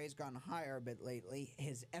his ERA has gotten higher a bit lately.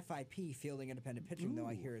 His FIP, fielding independent pitching, though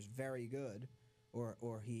I hear is very good,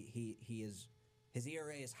 or he is. His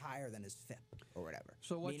ERA is higher than his FIP or whatever.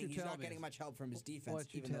 So what Meaning you he's tell not me getting is- much help from his defense,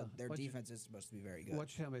 what you even though tell- their what you- defense is supposed to be very good.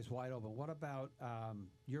 What you tell me is wide open. What about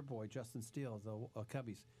your boy Justin Steele, the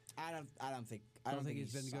Cubbies? I don't think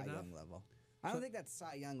he's been Cy good enough? Young level. I don't think that's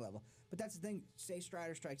Cy Young level. But that's the thing. Say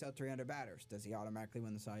Strider strikes out 300 batters. Does he automatically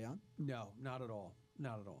win the Cy Young? No, not at all.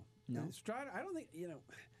 Not at all. No? Strider. I don't think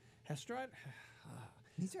has Strider.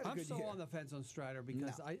 He's had a I'm good still year. on the fence on Strider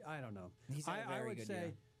because No. I don't know. He's had a I very would good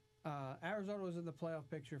say year. Arizona was in the playoff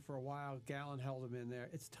picture for a while. Gallen held him in there.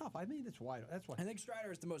 It's tough. I mean, it's wide. That's why. I think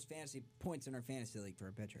Strider is the most fantasy points in our fantasy league for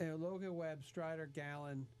a pitcher. Logan Webb, Strider,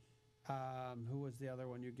 Gallen. Who was the other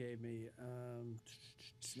one you gave me?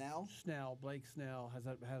 Snell? Blake Snell has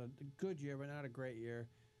had a good year, but not a great year.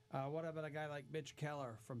 What about a guy like Mitch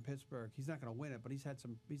Keller from Pittsburgh? He's not going to win it, but he's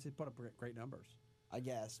put up great numbers. I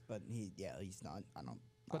guess, but he's not. I don't.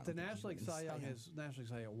 But the think he's National League winning Cy Young Young. is National League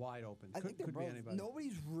Cy Young wide open. I think they're could be both. anybody.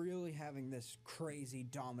 Nobody's really having this crazy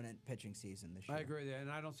dominant pitching season this year. I agree with you, and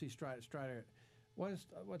I don't see Strider.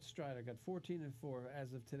 What's Strider got? 14-4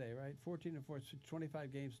 as of today, right? 14-4,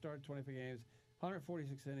 25 games, started 25 games,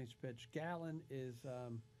 146 innings pitched. Gallen is.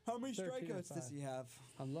 How many 13 and strikeouts does 5. he have?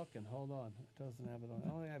 I'm looking. Hold on. It doesn't have it on. I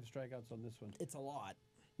don't think I have strikeouts on this one. It's a lot.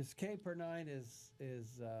 His K per 9 is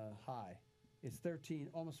high. It's 13,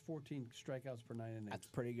 almost 14 strikeouts per 9 innings. That's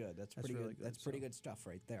pretty good. That's pretty really good. good, That's pretty so. good stuff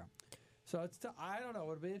right there. So it's. I don't know.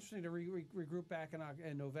 It'll be interesting to regroup back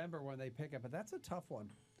in November when they pick it. But that's a tough one.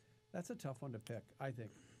 That's a tough one to pick, I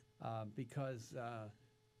think, because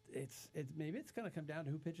maybe it's going to come down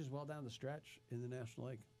to who pitches well down the stretch in the National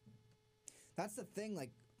League. That's the thing.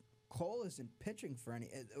 Like Cole isn't pitching for any.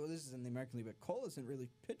 Well, this is in the American League, but Cole isn't really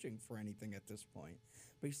pitching for anything at this point.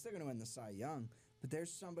 But he's still going to win the Cy Young. But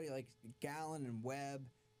there's somebody like Gallen and Webb.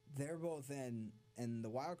 They're both in the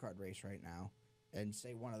wild card race right now. And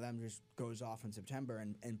say one of them just goes off in September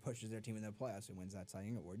and pushes their team in the playoffs and wins that Cy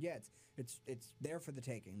Young award. Yeah, it's there for the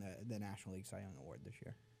taking, the National League Cy Young award this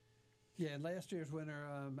year. Yeah, and last year's winner,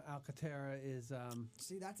 Alcantara, is.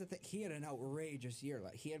 See, that's the thing. He had an outrageous year.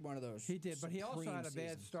 Like he had one of those. He did, but he also supreme had a bad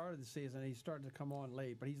seasons. start of the season. He started to come on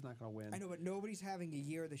late, but he's not going to win. I know, but nobody's having a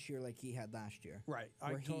year this year like he had last year. Right,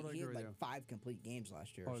 I Where totally he agree had with like you. 5 complete games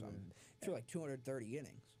last year or Oh, something. yeah. Threw like 230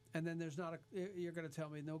 innings. And then there's not a. You're going to tell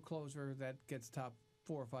me no closer that gets top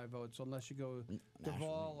 4 or 5 votes unless you go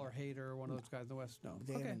Duvall or Hader or one of those guys in the West. No,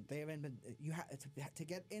 They haven't been. You have to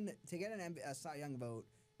get a Cy Young vote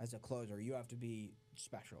as a closer. You have to be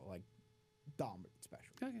special, like dominant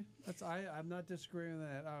special. Okay, I'm not disagreeing with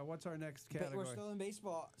that. What's our next But category? we're still in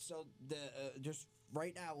baseball, so just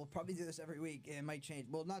right now we'll probably do this every week. It might change.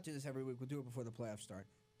 We'll not do this every week. We'll do it before the playoffs start.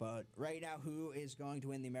 But right now, who is going to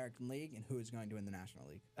win the American League and who is going to win the National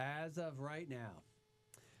League? As of right now,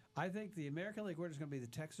 I think the American League winner is going to be the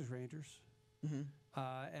Texas Rangers, and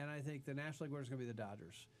I think the National League winner is going to be the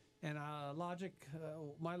Dodgers. And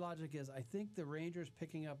my logic is I think the Rangers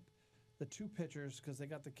picking up the 2 pitchers because they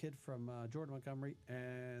got the kid from Jordan Montgomery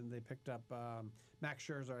and they picked up Max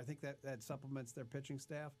Scherzer. I think that supplements their pitching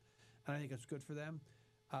staff, and I think it's good for them.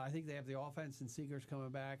 I think they have the offense and Seager's coming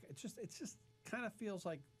back. It's just kind of feels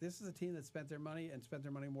like this is a team that spent their money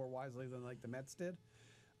more wisely than like the Mets did.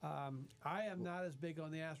 I am not as big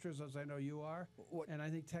on the Astros as I know you are, and I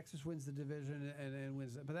think Texas wins the division and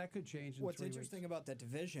wins it. But that could change in 3 weeks. What's interesting about that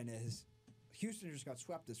division is Houston just got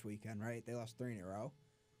swept this weekend, right? They lost 3 in a row.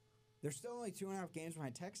 They're still only 2.5 games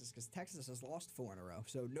behind Texas because Texas has lost 4 in a row.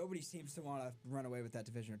 So nobody seems to want to run away with that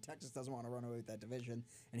division. Or Texas doesn't want to run away with that division.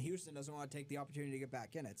 And Houston doesn't want to take the opportunity to get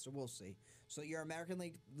back in it. So we'll see. So your American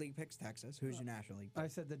League picks Texas. Who's your National League pick? I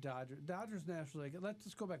said the Dodgers. Dodgers National League. Let's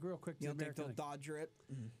just go back real quick to You don't the think American they'll League. Dodger it?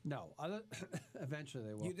 Mm-hmm. No. Eventually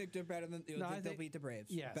they will. You think they're better than? You think they'll beat the Braves?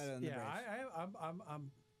 Yes. Better than the Braves.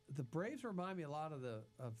 I'm the Braves remind me a lot of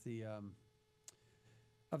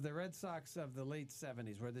the Red Sox of the late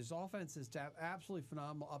 70s, where this offense is absolutely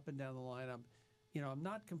phenomenal up and down the lineup. You know, I'm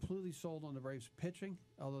not completely sold on the Braves pitching,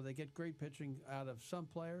 although they get great pitching out of some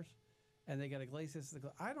players, and they got Iglesias.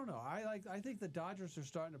 I don't know. I think the Dodgers are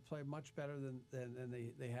starting to play much better than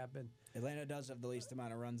they have been. Atlanta does have the least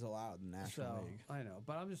amount of runs allowed in the National League. I know,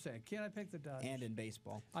 but I'm just saying, can't I pick the Dodgers? And in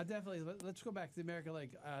baseball. I definitely. Let's go back to the American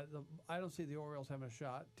League. I don't see the Orioles having a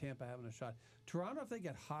shot. Tampa having a shot. Toronto, if they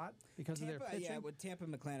get hot because Tampa, of their pitching. Yeah, with Tampa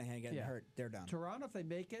and McClanahan getting hurt, they're done. Toronto, if they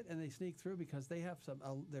make it and they sneak through because they have some.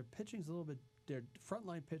 Their pitching's a little bit. Their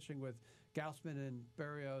frontline pitching with Gausman and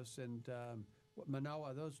Berrios and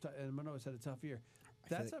Manoah. And Manoah's had a tough year.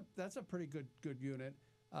 That's a pretty good unit.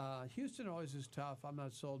 Houston always is tough. I'm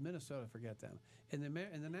not sold. Minnesota, forget them. In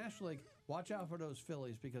the National League, watch out for those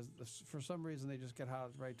Phillies because for some reason they just get hot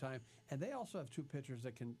at the right time, and they also have 2 pitchers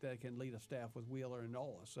that can lead a staff with Wheeler and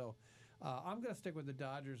Nola. So I'm going to stick with the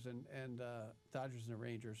Dodgers and Dodgers and the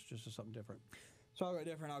Rangers, just as something different. So I'll go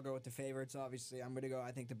different. I'll go with the favorites. Obviously, I'm going to go.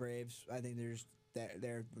 I think the Braves. I think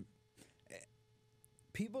they're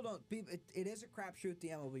people don't. It is a crapshoot, the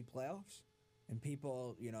MLB playoffs. And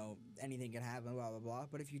people, anything can happen, blah, blah, blah.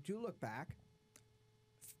 But if you do look back,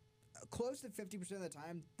 close to 50% of the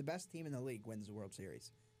time, the best team in the league wins the World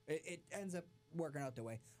Series. It ends up working out the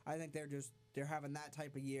way. I think they're having that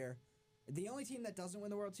type of year. The only team that doesn't win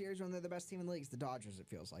the World Series when they're the best team in the league is the Dodgers, it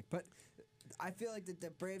feels like. But I feel like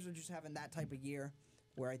the Braves are just having that type of year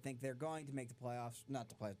where I think they're going to make the playoffs. Not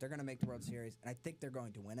the playoffs. They're going to make the World Series, and I think they're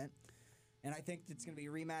going to win it. And I think it's going to be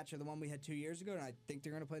a rematch of the one we had 2 years ago, and I think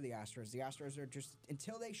they're going to play the Astros. The Astros are just,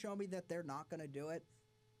 until they show me that they're not going to do it,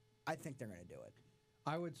 I think they're going to do it.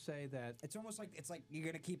 I would say that it's almost like you're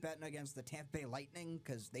going to keep betting against the Tampa Bay Lightning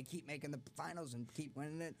because they keep making the finals and keep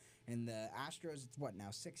winning it. And the Astros, it's what now,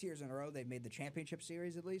 6 years in a row they've made the championship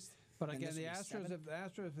series at least. But again, the Astros,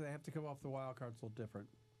 if they have to come off the wild card, it's a little different.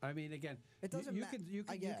 I mean, again, it doesn't you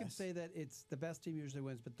can say that it's the best team usually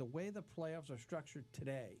wins, but the way the playoffs are structured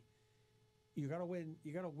today. You got to win.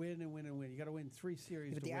 You got to win and win and win. You got to win 3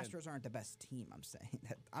 series. But the Astros aren't the best team. I'm saying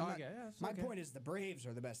that. My point is the Braves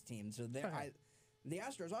are the best team. So the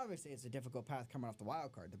Astros obviously it's a difficult path coming off the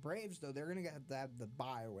wild card. The Braves though they're going to have the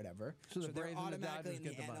bye or whatever. So they're automatically in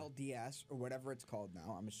the NLDS or whatever it's called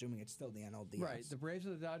now. I'm assuming it's still the NLDS. Right. The Braves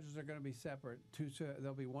and the Dodgers are going to be separate.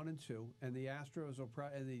 They'll be 1 and 2, and the Astros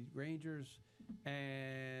and the Rangers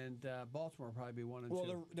and Baltimore will probably be 1 and 2.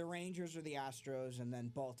 Well, the Rangers are the Astros, and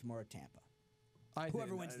then Baltimore or Tampa.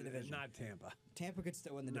 Whoever wins the division. Not Tampa. Tampa could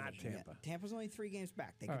still win the division. Not Tampa. Yeah. Tampa's only 3 games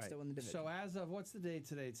back. They could still win the division. So as of, what's the date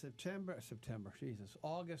today? It's September, Jesus.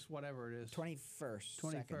 August, whatever it is. 21st.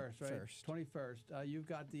 21st, right? 1st. 21st. You've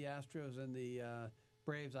got the Astros and the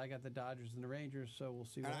Braves. I got the Dodgers and the Rangers, so we'll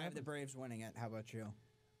see what happens. I have the Braves winning it. How about you?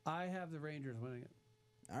 I have the Rangers winning it.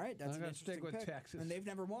 All right, that's I'm going to stick with Texas. And they've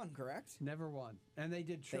never won, correct? Never won. And they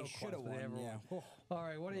did choke. They should have won, yeah. All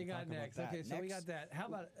right, what do you got next? Okay, so we got that. How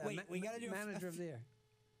about we got to do manager of the year?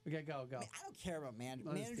 We got to go. I mean, I don't care about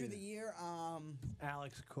manager of the year.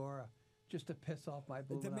 Alex Cora, just to piss off my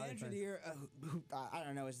blue. The manager of the year. I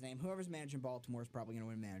don't know his name. Whoever's managing Baltimore is probably going to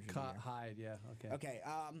win manager of the year. Hyde, yeah. Okay. Okay.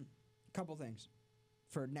 Couple things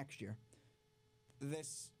for next year.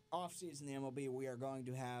 This offseason, the MLB, we are going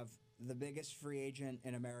to have the biggest free agent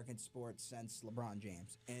in American sports since LeBron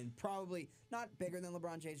James, and probably not bigger than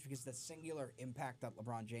LeBron James because the singular impact that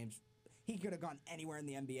LeBron James. He could have gone anywhere in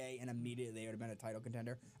the NBA and immediately they would have been a title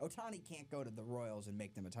contender. Ohtani can't go to the Royals and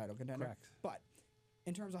make them a title contender. Correct. But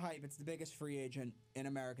in terms of hype, it's the biggest free agent in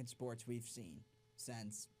American sports we've seen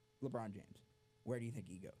since LeBron James. Where do you think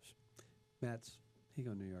he goes? Mets. He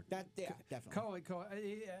go New York.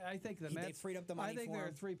 Definitely. I think the Mets. They freed up the money. I think for there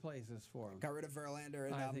him. are 3 places for him. Got rid of Verlander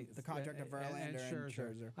and the contract of Verlander and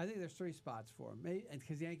Scherzer. I think there's 3 spots for him,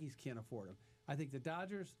 because Yankees can't afford him. I think the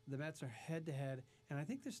Dodgers, the Mets are head to head, and I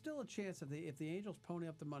think there's still a chance if the Angels pony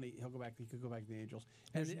up the money, he could go back to the Angels.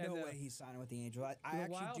 There's no way he's signing with the Angels. I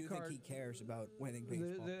actually do think he cares about winning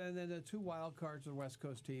baseball. And then the 2 wild cards of the West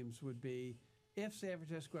Coast teams would be if San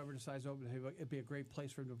Francisco ever decides to open, it'd be a great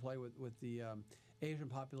place for him to play with the Asian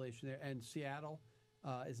population there, and Seattle.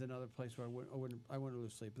 is another place where I wouldn't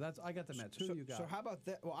lose sleep. But I got the Mets. Who do you got? So how about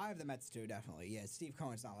that? Well, I have the Mets too, definitely. Yeah, Steve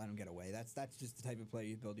Cohen's not letting them get away. That's just the type of player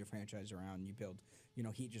you build your franchise around. You build,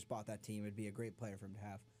 he just bought that team. It'd be a great player for him to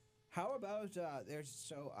have. How about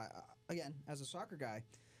again, as a soccer guy,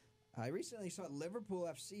 I recently saw Liverpool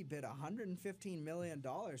FC bid $115 million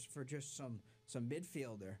for just some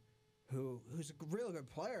midfielder who's a real good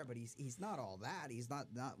player, but he's not all that. He's not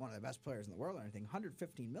one of the best players in the world or anything.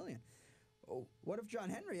 $115 million. Oh, what if John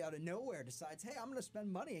Henry out of nowhere decides, hey, I'm going to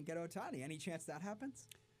spend money and get Ohtani? Any chance that happens?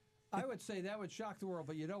 I would say that would shock the world,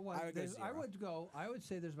 but you know what? I would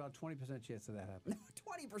say there's about a 20% chance of that happening.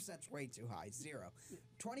 No, 20% is way too high. 0.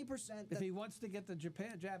 20%. If he wants to get the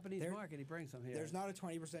Japanese market, he brings them here. There's not a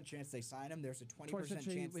 20% chance they sign him. There's a 20%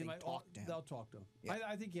 chance they talk to him. They'll talk to him. Yeah.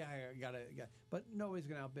 I think got but nobody's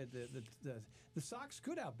going to outbid the Sox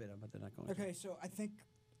could outbid him, but they're not going to. Okay, so I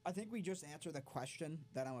think we just answered the question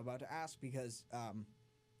that I'm about to ask because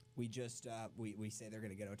we say they're going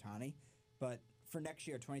to get Ohtani, but for next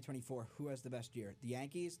year, 2024, who has the best year? The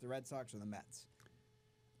Yankees, the Red Sox, or the Mets?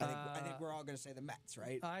 I think we're all going to say the Mets,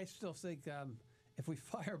 right? I still think if we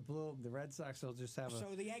fire Bloom, the Red Sox will just have So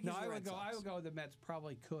the Yankees No, or the Red Sox? I would go with the Mets.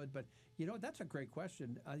 Probably could, but that's a great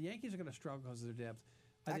question. The Yankees are going to struggle because of their depth.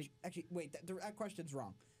 Actually, wait, that question's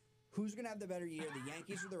wrong. Who's going to have the better year, the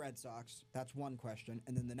Yankees or the Red Sox? That's one question.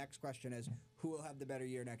 And then the next question is, who will have the better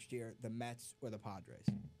year next year, the Mets or the Padres?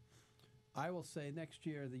 I will say next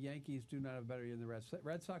year the Yankees do not have a better year than the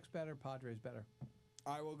Red Sox better, Padres better.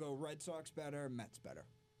 I will go Red Sox better, Mets better.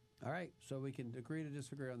 All right, so we can agree to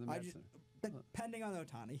disagree on the Mets. Depending on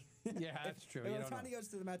Ohtani. Yeah, that's true. If Ohtani goes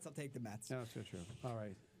to the Mets, I'll take the Mets. No, that's true. All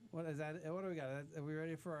right. What is that? What do we got? Are we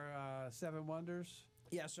ready for our 7 wonders?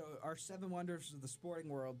 Yeah, so our 7 wonders of the sporting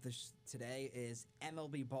world today is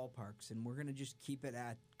MLB ballparks, and we're going to just keep it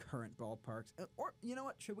at current ballparks. Or, you know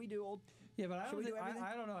what? Should we do old? Yeah, but I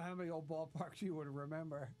don't know how many old ballparks you would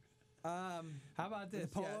remember. How about this? The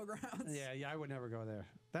Polo Grounds? Yeah, I would never go there.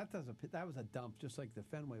 That was a dump, just like the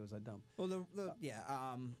Fenway was a dump. Well,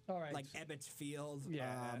 all right. Like Ebbets Field.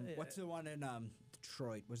 Yeah. What's the one in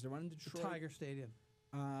Detroit? Was there one in Detroit? The Tiger Stadium.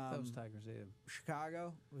 That was Tiger Stadium.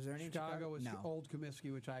 Chicago? Was there any in Chicago? Was Old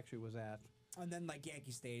Comiskey, which I actually was at. And then like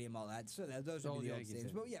Yankee Stadium, all that. So those would be the old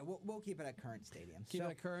stadiums. But yeah, we'll keep it at current stadiums. Keep it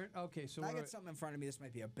at current? Okay, so I got something in front of me. This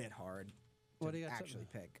might be a bit hard to actually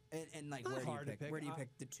pick. And like, where do you pick? Where do you pick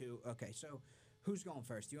the two? Okay, so who's going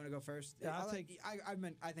first? Do you want to go first? Yeah,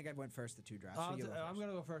 I think I went first the 2 drafts. I'm going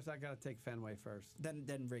to go first. I got to take Fenway first.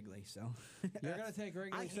 Then Wrigley. So you're going to take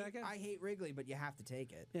Wrigley second? I hate Wrigley, but you have to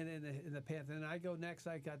take it. In the Panther. And I go next.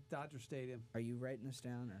 I got Dodger Stadium. Are you writing this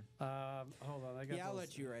down or? Hold on. I'll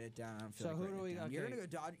let you write it down. I don't feel so like who do we? Okay. You're going to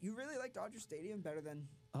go Dodger. You really like Dodger Stadium better than?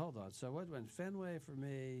 Hold on. So what went Fenway for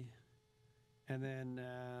me? And then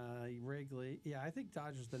Wrigley. Yeah, I think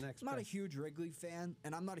Dodger's the next. I'm not a huge Wrigley fan,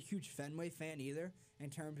 and I'm not a huge Fenway fan either, in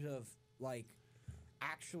terms of, like,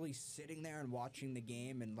 actually sitting there and watching the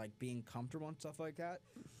game and, like, being comfortable and stuff like that.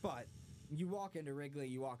 But you walk into Wrigley,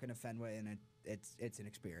 you walk into Fenway, and it's an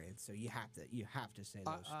experience. So you have to say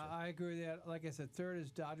those two. I agree with that. Like I said, third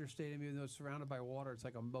is Dodger Stadium, even though it's surrounded by water. It's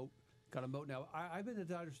like a moat. Got a moat now. I've been to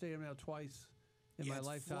Dodger Stadium now twice. In my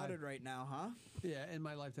lifetime. It's flooded right now, huh? Yeah, in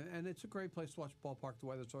my lifetime. And it's a great place to watch ballpark. The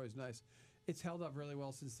weather's always nice. It's held up really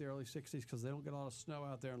well since the early 60s because they don't get a lot of snow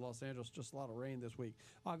out there in Los Angeles, just a lot of rain this week.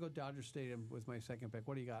 I'll go Dodger Stadium with my second pick.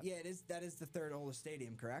 What do you got? Yeah, that is the third oldest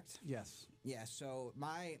stadium, correct? Yes. Yeah, so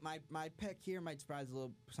my pick here might surprise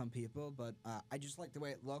some people, but I just like the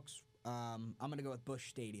way it looks. I'm going to go with Busch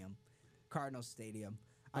Stadium, Cardinals Stadium.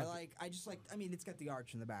 Okay. I mean, it's got the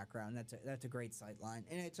arch in the background. That's a great sight line,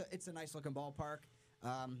 and it's a nice looking ballpark.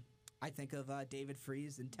 I think of David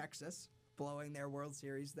Freese in Texas blowing their World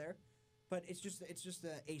Series there, but it's just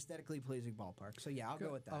an aesthetically pleasing ballpark. So yeah, I'll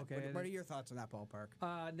go with that. Okay. What are your thoughts on that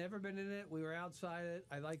ballpark? Never been in it. We were outside it.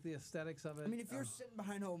 I like the aesthetics of it. I mean, if you're sitting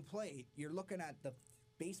behind home plate, you're looking at the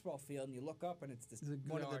baseball field, and you look up, and it's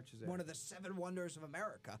one of the 7 wonders of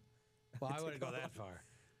America. Well, I wouldn't go that far.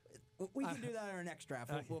 We can do that in our next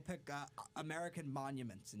draft. We'll pick American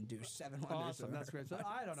monuments and do 7 wonders. Awesome, that's great. So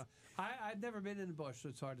I don't know. I've never been in the Busch, so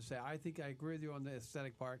it's hard to say. I think I agree with you on the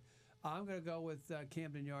aesthetic part. I'm going to go with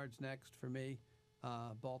Camden Yards next for me.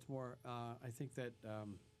 Baltimore. I think that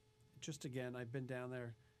just again, I've been down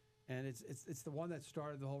there, and it's the one that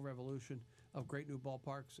started the whole revolution of great new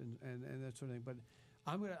ballparks and that sort of thing. But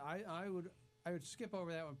I I would skip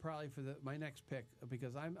over that one probably for my next pick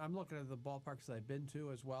because I'm looking at the ballparks that I've been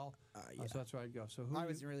to as well. Yeah. So that's where I'd go. So I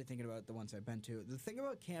wasn't really thinking about the ones I've been to. The thing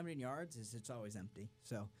about Camden Yards is it's always empty.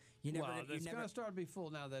 So you never. It's going to start to be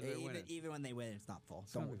full now that they're winning. Even when they win, it's not full.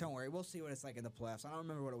 Don't worry. We'll see what it's like in the playoffs. I don't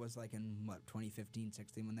remember what it was like in 2015,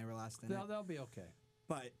 16 when they were last in it. They'll be okay.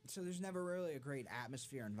 But so there's never really a great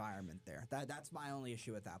atmosphere environment there. That's my only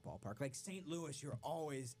issue with that ballpark. Like St. Louis, you're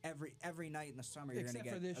always every night in the summer you're going to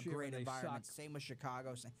get a great environment. Same with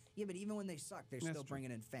Chicago. Yeah, but even when they suck, they're still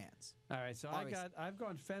bringing in fans. All right, so I've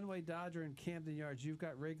gone Fenway, Dodger, and Camden Yards. You've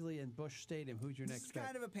got Wrigley and Busch Stadium. Who's your next pick? It's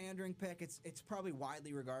kind of a pandering pick. It's probably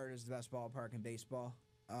widely regarded as the best ballpark in baseball.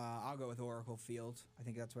 I'll go with Oracle Field. I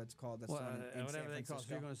think that's what it's called. That's whatever they call it.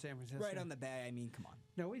 So you're going to San Francisco? Right on the bay. I mean, come on.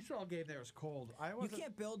 No, we saw a game there. It was cold. You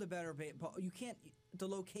can't build a better baseball. You can't. The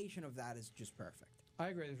location of that is just perfect. I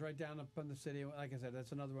agree. It's right down up in the city. Like I said,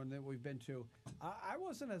 that's another one that we've been to. I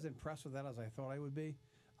wasn't as impressed with that as I thought I would be.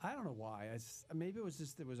 I don't know why. Maybe it was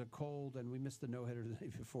just it was a cold and we missed the no-hitter the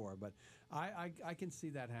day before. But I can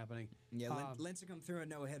see that happening. Yeah, Lincecum threw a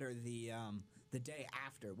no-hitter the day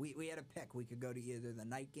after. We had a pick. We could go to either the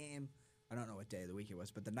night game. I don't know what day of the week it was,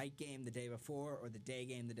 but the night game the day before or the day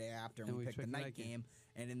game the day after. And we picked the night game.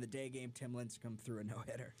 And in the day game, Tim Lincecum threw a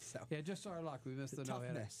no-hitter. So yeah, just our luck. We missed the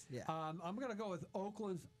no-hitter. Yeah. I'm going to go with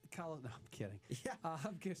Oakland's College. No, I'm kidding. Yeah.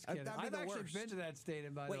 I'm just kidding. I've actually been to that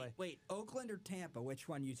stadium, by the way. Wait, Oakland or Tampa? Which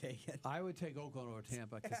one you taking? I would take Oakland over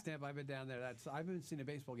Tampa because Tampa, I've been down there. I haven't seen a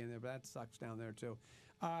baseball game there, but that sucks down there, too.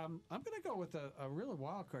 I'm going to go with a real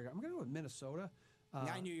wild card. I'm going to go with Minnesota.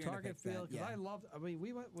 I knew you were Target Field because I loved. I mean,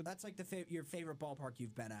 we went with. That's like your favorite ballpark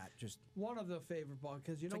you've been at. Just one of the favorite ballparks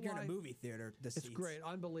because you know like you're in a movie theater. It's great,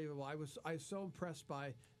 unbelievable. I was so impressed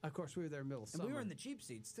by. Of course, we were there middle summer. And we were in the cheap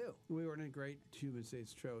seats too. We were in great human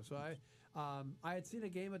seats, true. So I had seen a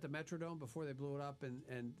game at the Metrodome before they blew it up,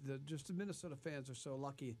 and the Minnesota fans are so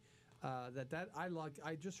lucky that I like.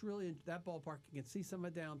 I just really that ballpark. You can see some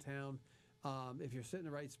of downtown. If you're sitting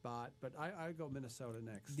in the right spot, but I go Minnesota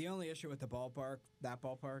next. The only issue with that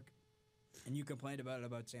ballpark, and you complained about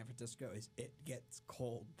San Francisco, is it gets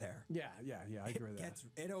cold there. Yeah, I agree with that.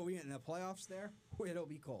 It'll be in the playoffs there. It'll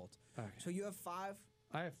be cold. Okay. So you have 5?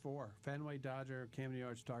 I have 4. Fenway, Dodger, Camden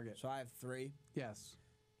Yards, Target. So I have 3? Yes.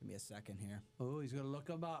 Give me a second here. Oh, he's going to look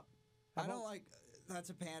them up. I don't like... That's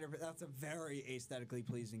a pander, but that's a very aesthetically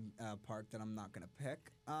pleasing park that I'm not going to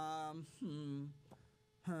pick.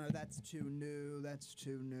 That's too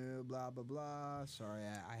new. Blah, blah, blah. Sorry,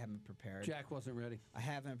 I haven't prepared. Jack wasn't ready. I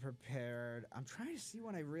haven't prepared. I'm trying to see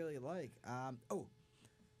what I really like.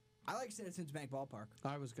 I like Citizens Bank Ballpark.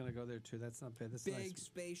 I was going to go there, too. That's not bad. That's big, nice.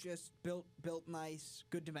 Spacious, built nice,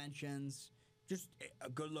 good dimensions, just a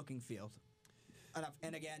good-looking field.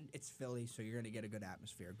 And again, it's Philly, so you're going to get a good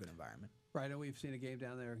atmosphere, good environment. Right, and we've seen a game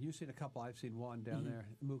down there. You've seen a couple. I've seen one down there.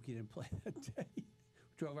 Mookie didn't play that day.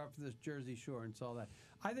 Drove up to this Jersey Shore and saw that.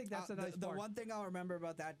 I think that's a nice The one thing I'll remember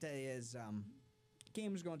about that day is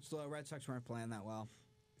game was going slow. Red Sox weren't playing that well.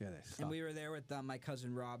 Yeah, they suck. And we were there with my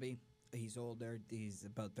cousin Robbie. He's older. He's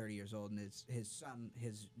about 30 years old, and his son,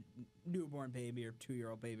 his newborn baby or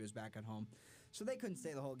 2-year-old baby was back at home. So they couldn't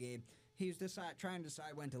stay the whole game. He was trying to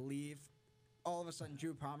decide when to leave. All of a sudden,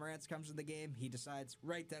 Drew Pomerantz comes in the game. He decides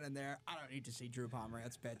right then and there, I don't need to see Drew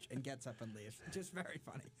Pomerantz pitch, and gets up and leaves. Just very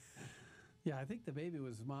funny. Yeah, I think the baby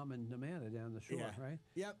was mom and Amanda down the shore, right?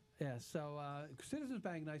 Yep. Yeah, so Citizens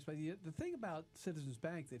Bank, nice. But the thing about Citizens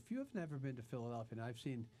Bank, if you have never been to Philadelphia, and I've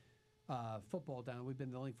seen football down, we've been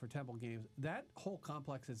to the Link for Temple games, that whole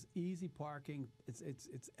complex is easy parking.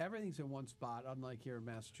 It's everything's in one spot, unlike here in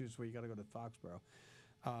Massachusetts where you got to go to Foxborough.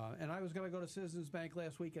 And I was going to go to Citizens Bank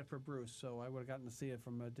last weekend for Bruce, so I would have gotten to see it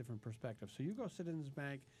from a different perspective. So you go Citizens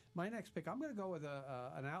Bank. My next pick, I'm going to go with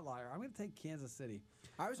an outlier. I'm going to take Kansas City.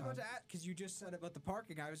 I was about to ask, because you just said about the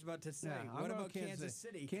parking, I was about to say, what about Kansas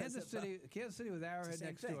City? Kansas City with Arrowhead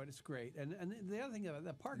next to it, it's great. And the other thing,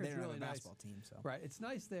 the park is really nice. They're a basketball team, so. Right, it's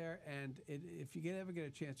nice there, and if you ever get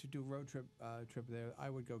a chance to do a road trip there, I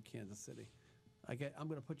would go Kansas City. I'm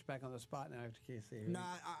going to put you back on the spot now after KC. No,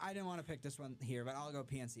 I didn't want to pick this one here, but I'll go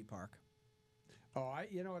PNC Park. Oh,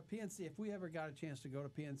 you know what, PNC, if we ever got a chance to go to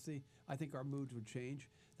PNC, I think our moods would change.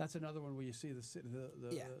 That's another one where you see the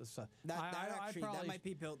sun. That might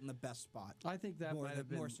be built in the best spot. I think that might have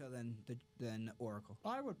been more so than Oracle.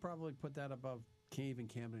 I would probably put that above even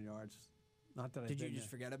Camden Yards. Not that Did you just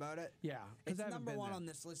forget about it? Yeah, it's number one on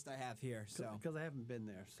this list I have here. So because I haven't been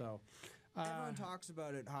there, so everyone talks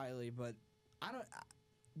about it highly, but I don't.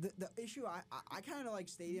 The issue, I kind of like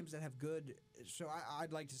stadiums that have good. So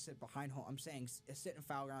I'd like to sit behind home. I'm saying sit in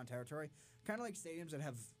foul ground territory. Kind of like stadiums that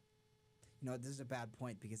have. You know, this is a bad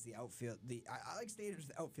point because the outfield. I like stadiums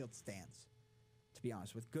with outfield stands. to be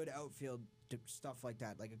honest, with good outfield stuff like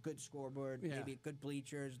that, like a good scoreboard, maybe good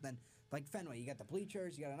bleachers. Then, like Fenway, you got the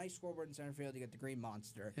bleachers, you got a nice scoreboard in center field, you got the Green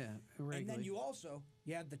Monster. Yeah, and then you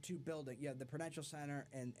have the two buildings. You have the Prudential Center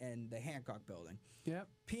and the Hancock Building. Yep.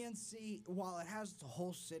 PNC, while it has the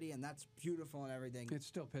whole city and that's beautiful and everything, it's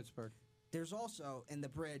still Pittsburgh. There's also, in the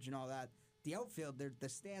bridge and all that, the outfield, the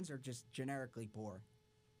stands are just generically boring.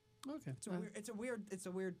 Okay. It's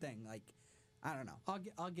a weird thing. Like, I don't know.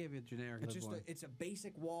 I'll give you generic. It's just it's a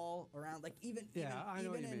basic wall around. Like even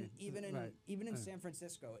in San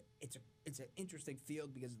Francisco, it's an interesting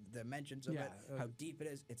field because of the dimensions of it, how deep it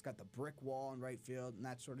is. It's got the brick wall in right field and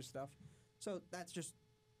that sort of stuff. So that's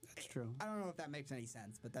true. I don't know if that makes any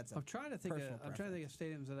sense, but that's. I'm trying to think of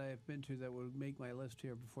stadiums that I have been to that would make my list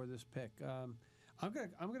here before this pick. I'm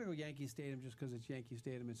gonna go Yankee Stadium just because it's Yankee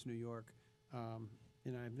Stadium. It's New York.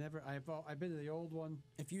 I've been to the old one.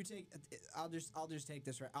 If you take, I'll just take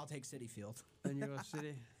this right. I'll take Citi Field. And you go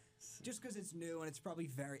City. Just because it's new and it's probably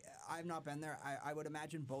I've not been there. I would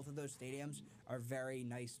imagine both of those stadiums are very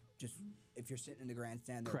nice. Just if you're sitting in the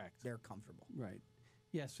grandstand, they're comfortable. Right.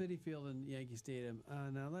 Yeah, Citi Field and Yankee Stadium.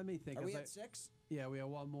 Now let me think. Are we at 6? Yeah, we have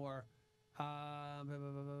one more.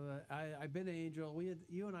 I've been to Angel.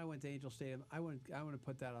 You and I went to Angel Stadium. I want to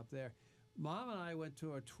put that up there. Mom and I went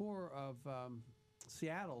to a tour of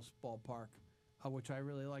Seattle's ballpark, which I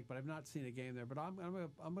really like, but I've not seen a game there. But I'm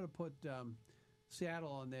gonna put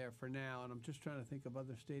Seattle on there for now, and I'm just trying to think of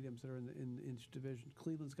other stadiums that are in each division.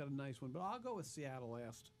 Cleveland's got a nice one, but I'll go with Seattle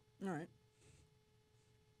last. All right.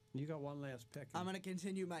 You got one last pick. I'm going to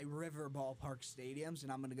continue my river ballpark stadiums,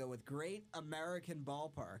 and I'm going to go with Great American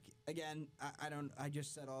Ballpark. Again, I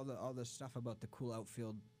just said all the stuff about the cool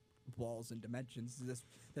outfield walls and dimensions.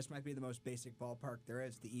 This might be the most basic ballpark there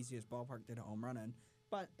is, the easiest ballpark to hit a home run in.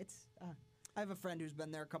 But it's I have a friend who's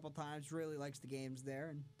been there a couple times, really likes the games there,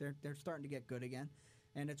 and they're starting to get good again.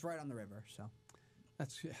 And it's right on the river, so.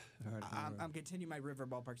 That's I'm continuing my river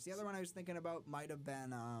ballparks. The other one I was thinking about might have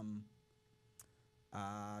been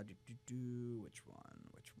which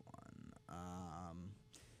one?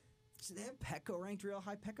 So they have Petco ranked real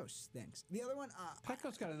high. Petco stinks. The other one,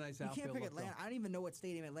 Petco's got a nice outfield. You can't pick Atlanta. I don't even know what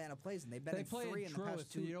stadium Atlanta plays in. They've been in 3 in the past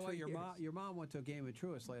 2 You know what? years. Your mom went to a game at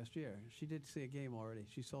Truist last year. She did see a game already.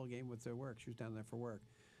 She saw a game with their work. She was down there for work.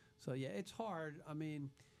 So yeah, it's hard. I mean,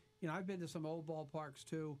 I've been to some old ballparks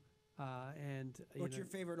too. And what's your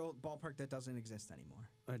favorite old ballpark that doesn't exist anymore?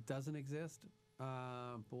 It doesn't exist.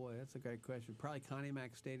 Boy, that's a great question. Probably Connie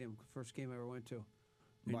Mack Stadium, first game I ever went to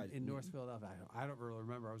in North Philadelphia. I don't really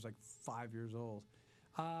remember. I was like 5 years old.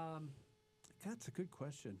 That's a good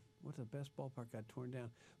question. What's the best ballpark got torn down?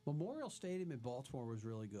 Memorial Stadium in Baltimore was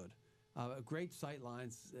really good. Great sight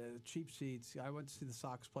lines, cheap seats. I went to see the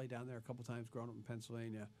Sox play down there a couple times growing up in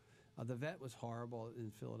Pennsylvania. The Vet was horrible in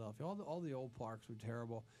Philadelphia. All the old parks were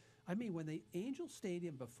terrible. I mean, when the Angel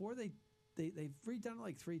Stadium, before they've redone it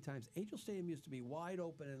like 3 times. Angel Stadium used to be wide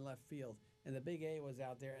open in left field, and the Big A was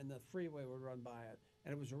out there, and the freeway would run by it.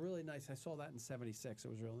 And it was really nice. I saw that in '76. It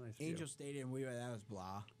was a really nice. Angel Stadium, that was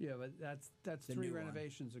blah. Yeah, but that's 3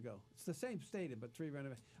 renovations ago. It's the same stadium, but 3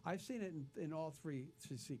 renovations. I've seen it in all 3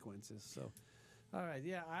 sequences. So, all right,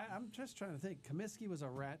 yeah. I'm just trying to think. Comiskey was a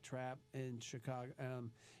rat trap in Chicago.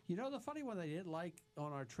 The funny one I didn't like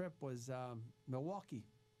on our trip was Milwaukee.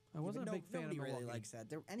 I wasn't a big fan of Milwaukee. Nobody really likes that.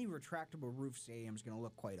 Any retractable roof stadium is going to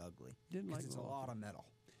look quite ugly. Didn't like it. It's a lot of metal.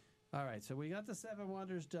 All right, so we got the 7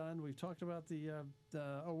 wonders done. We've talked about the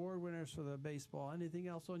award winners for the baseball. Anything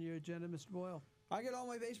else on your agenda, Mr. Boyle? I got all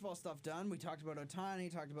my baseball stuff done. We talked about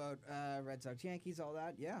Ohtani, talked about Red Sox, Yankees, all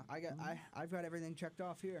that. Yeah, I've got everything checked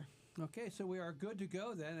off here. Okay, so we are good to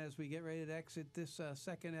go then as we get ready to exit this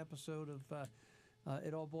second episode of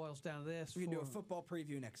It All Boils Down to This. We can do a football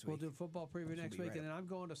preview next week. We'll do a football preview next week, and then I'm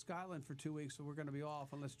going to Scotland for 2 weeks, so we're going to be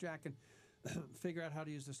off unless Jack can figure out how to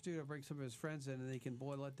use the studio, bring some of his friends in, and they can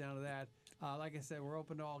boil it down to that. Like I said, we're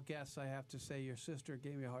open to all guests. I have to say your sister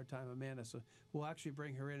gave me a hard time, Amanda, so we'll actually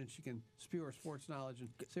bring her in, and she can spew her sports knowledge, and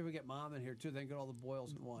see if we get Mom in here, too, then get all the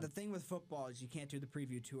Boyles in one. The thing with football is you can't do the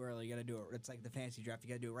preview too early. You got to do it. It's like the fantasy draft. You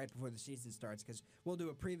got to do it right before the season starts, because we'll do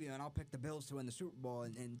a preview, and I'll pick the Bills to win the Super Bowl,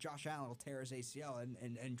 and Josh Allen will tear his ACL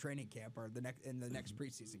in training camp or the next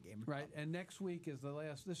preseason game. Right, and next week is the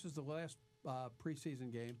last. This is the last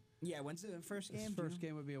preseason game. Yeah, when's the first game? The first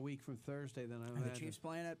game would be a week from Thursday. Then Are the Chiefs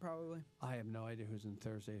playing it probably? I have no idea who's in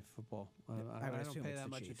Thursday football. I don't pay that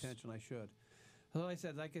much attention. I should. So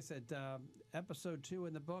like I said, episode 2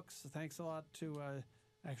 in the books. Thanks a lot to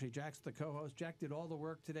actually Jack's the co-host. Jack did all the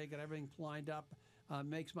work today, got everything lined up.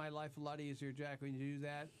 Makes my life a lot easier, Jack, when you do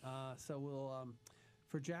that. So we'll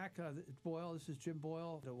for Jack Boyle. This is Jim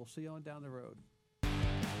Boyle. We'll see you on down the road.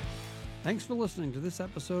 Thanks for listening to this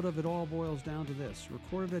episode of It All Boils Down to This,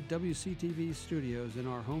 recorded at WCTV Studios in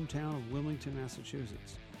our hometown of Wilmington,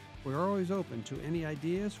 Massachusetts. We are always open to any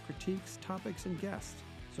ideas, critiques, topics, and guests.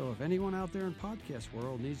 So if anyone out there in podcast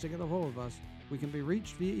world needs to get a hold of us, we can be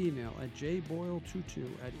reached via email at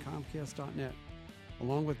jboyle22@comcast.net.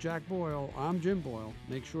 Along with Jack Boyle, I'm Jim Boyle.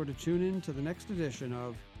 Make sure to tune in to the next edition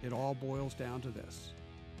of It All Boils Down to This.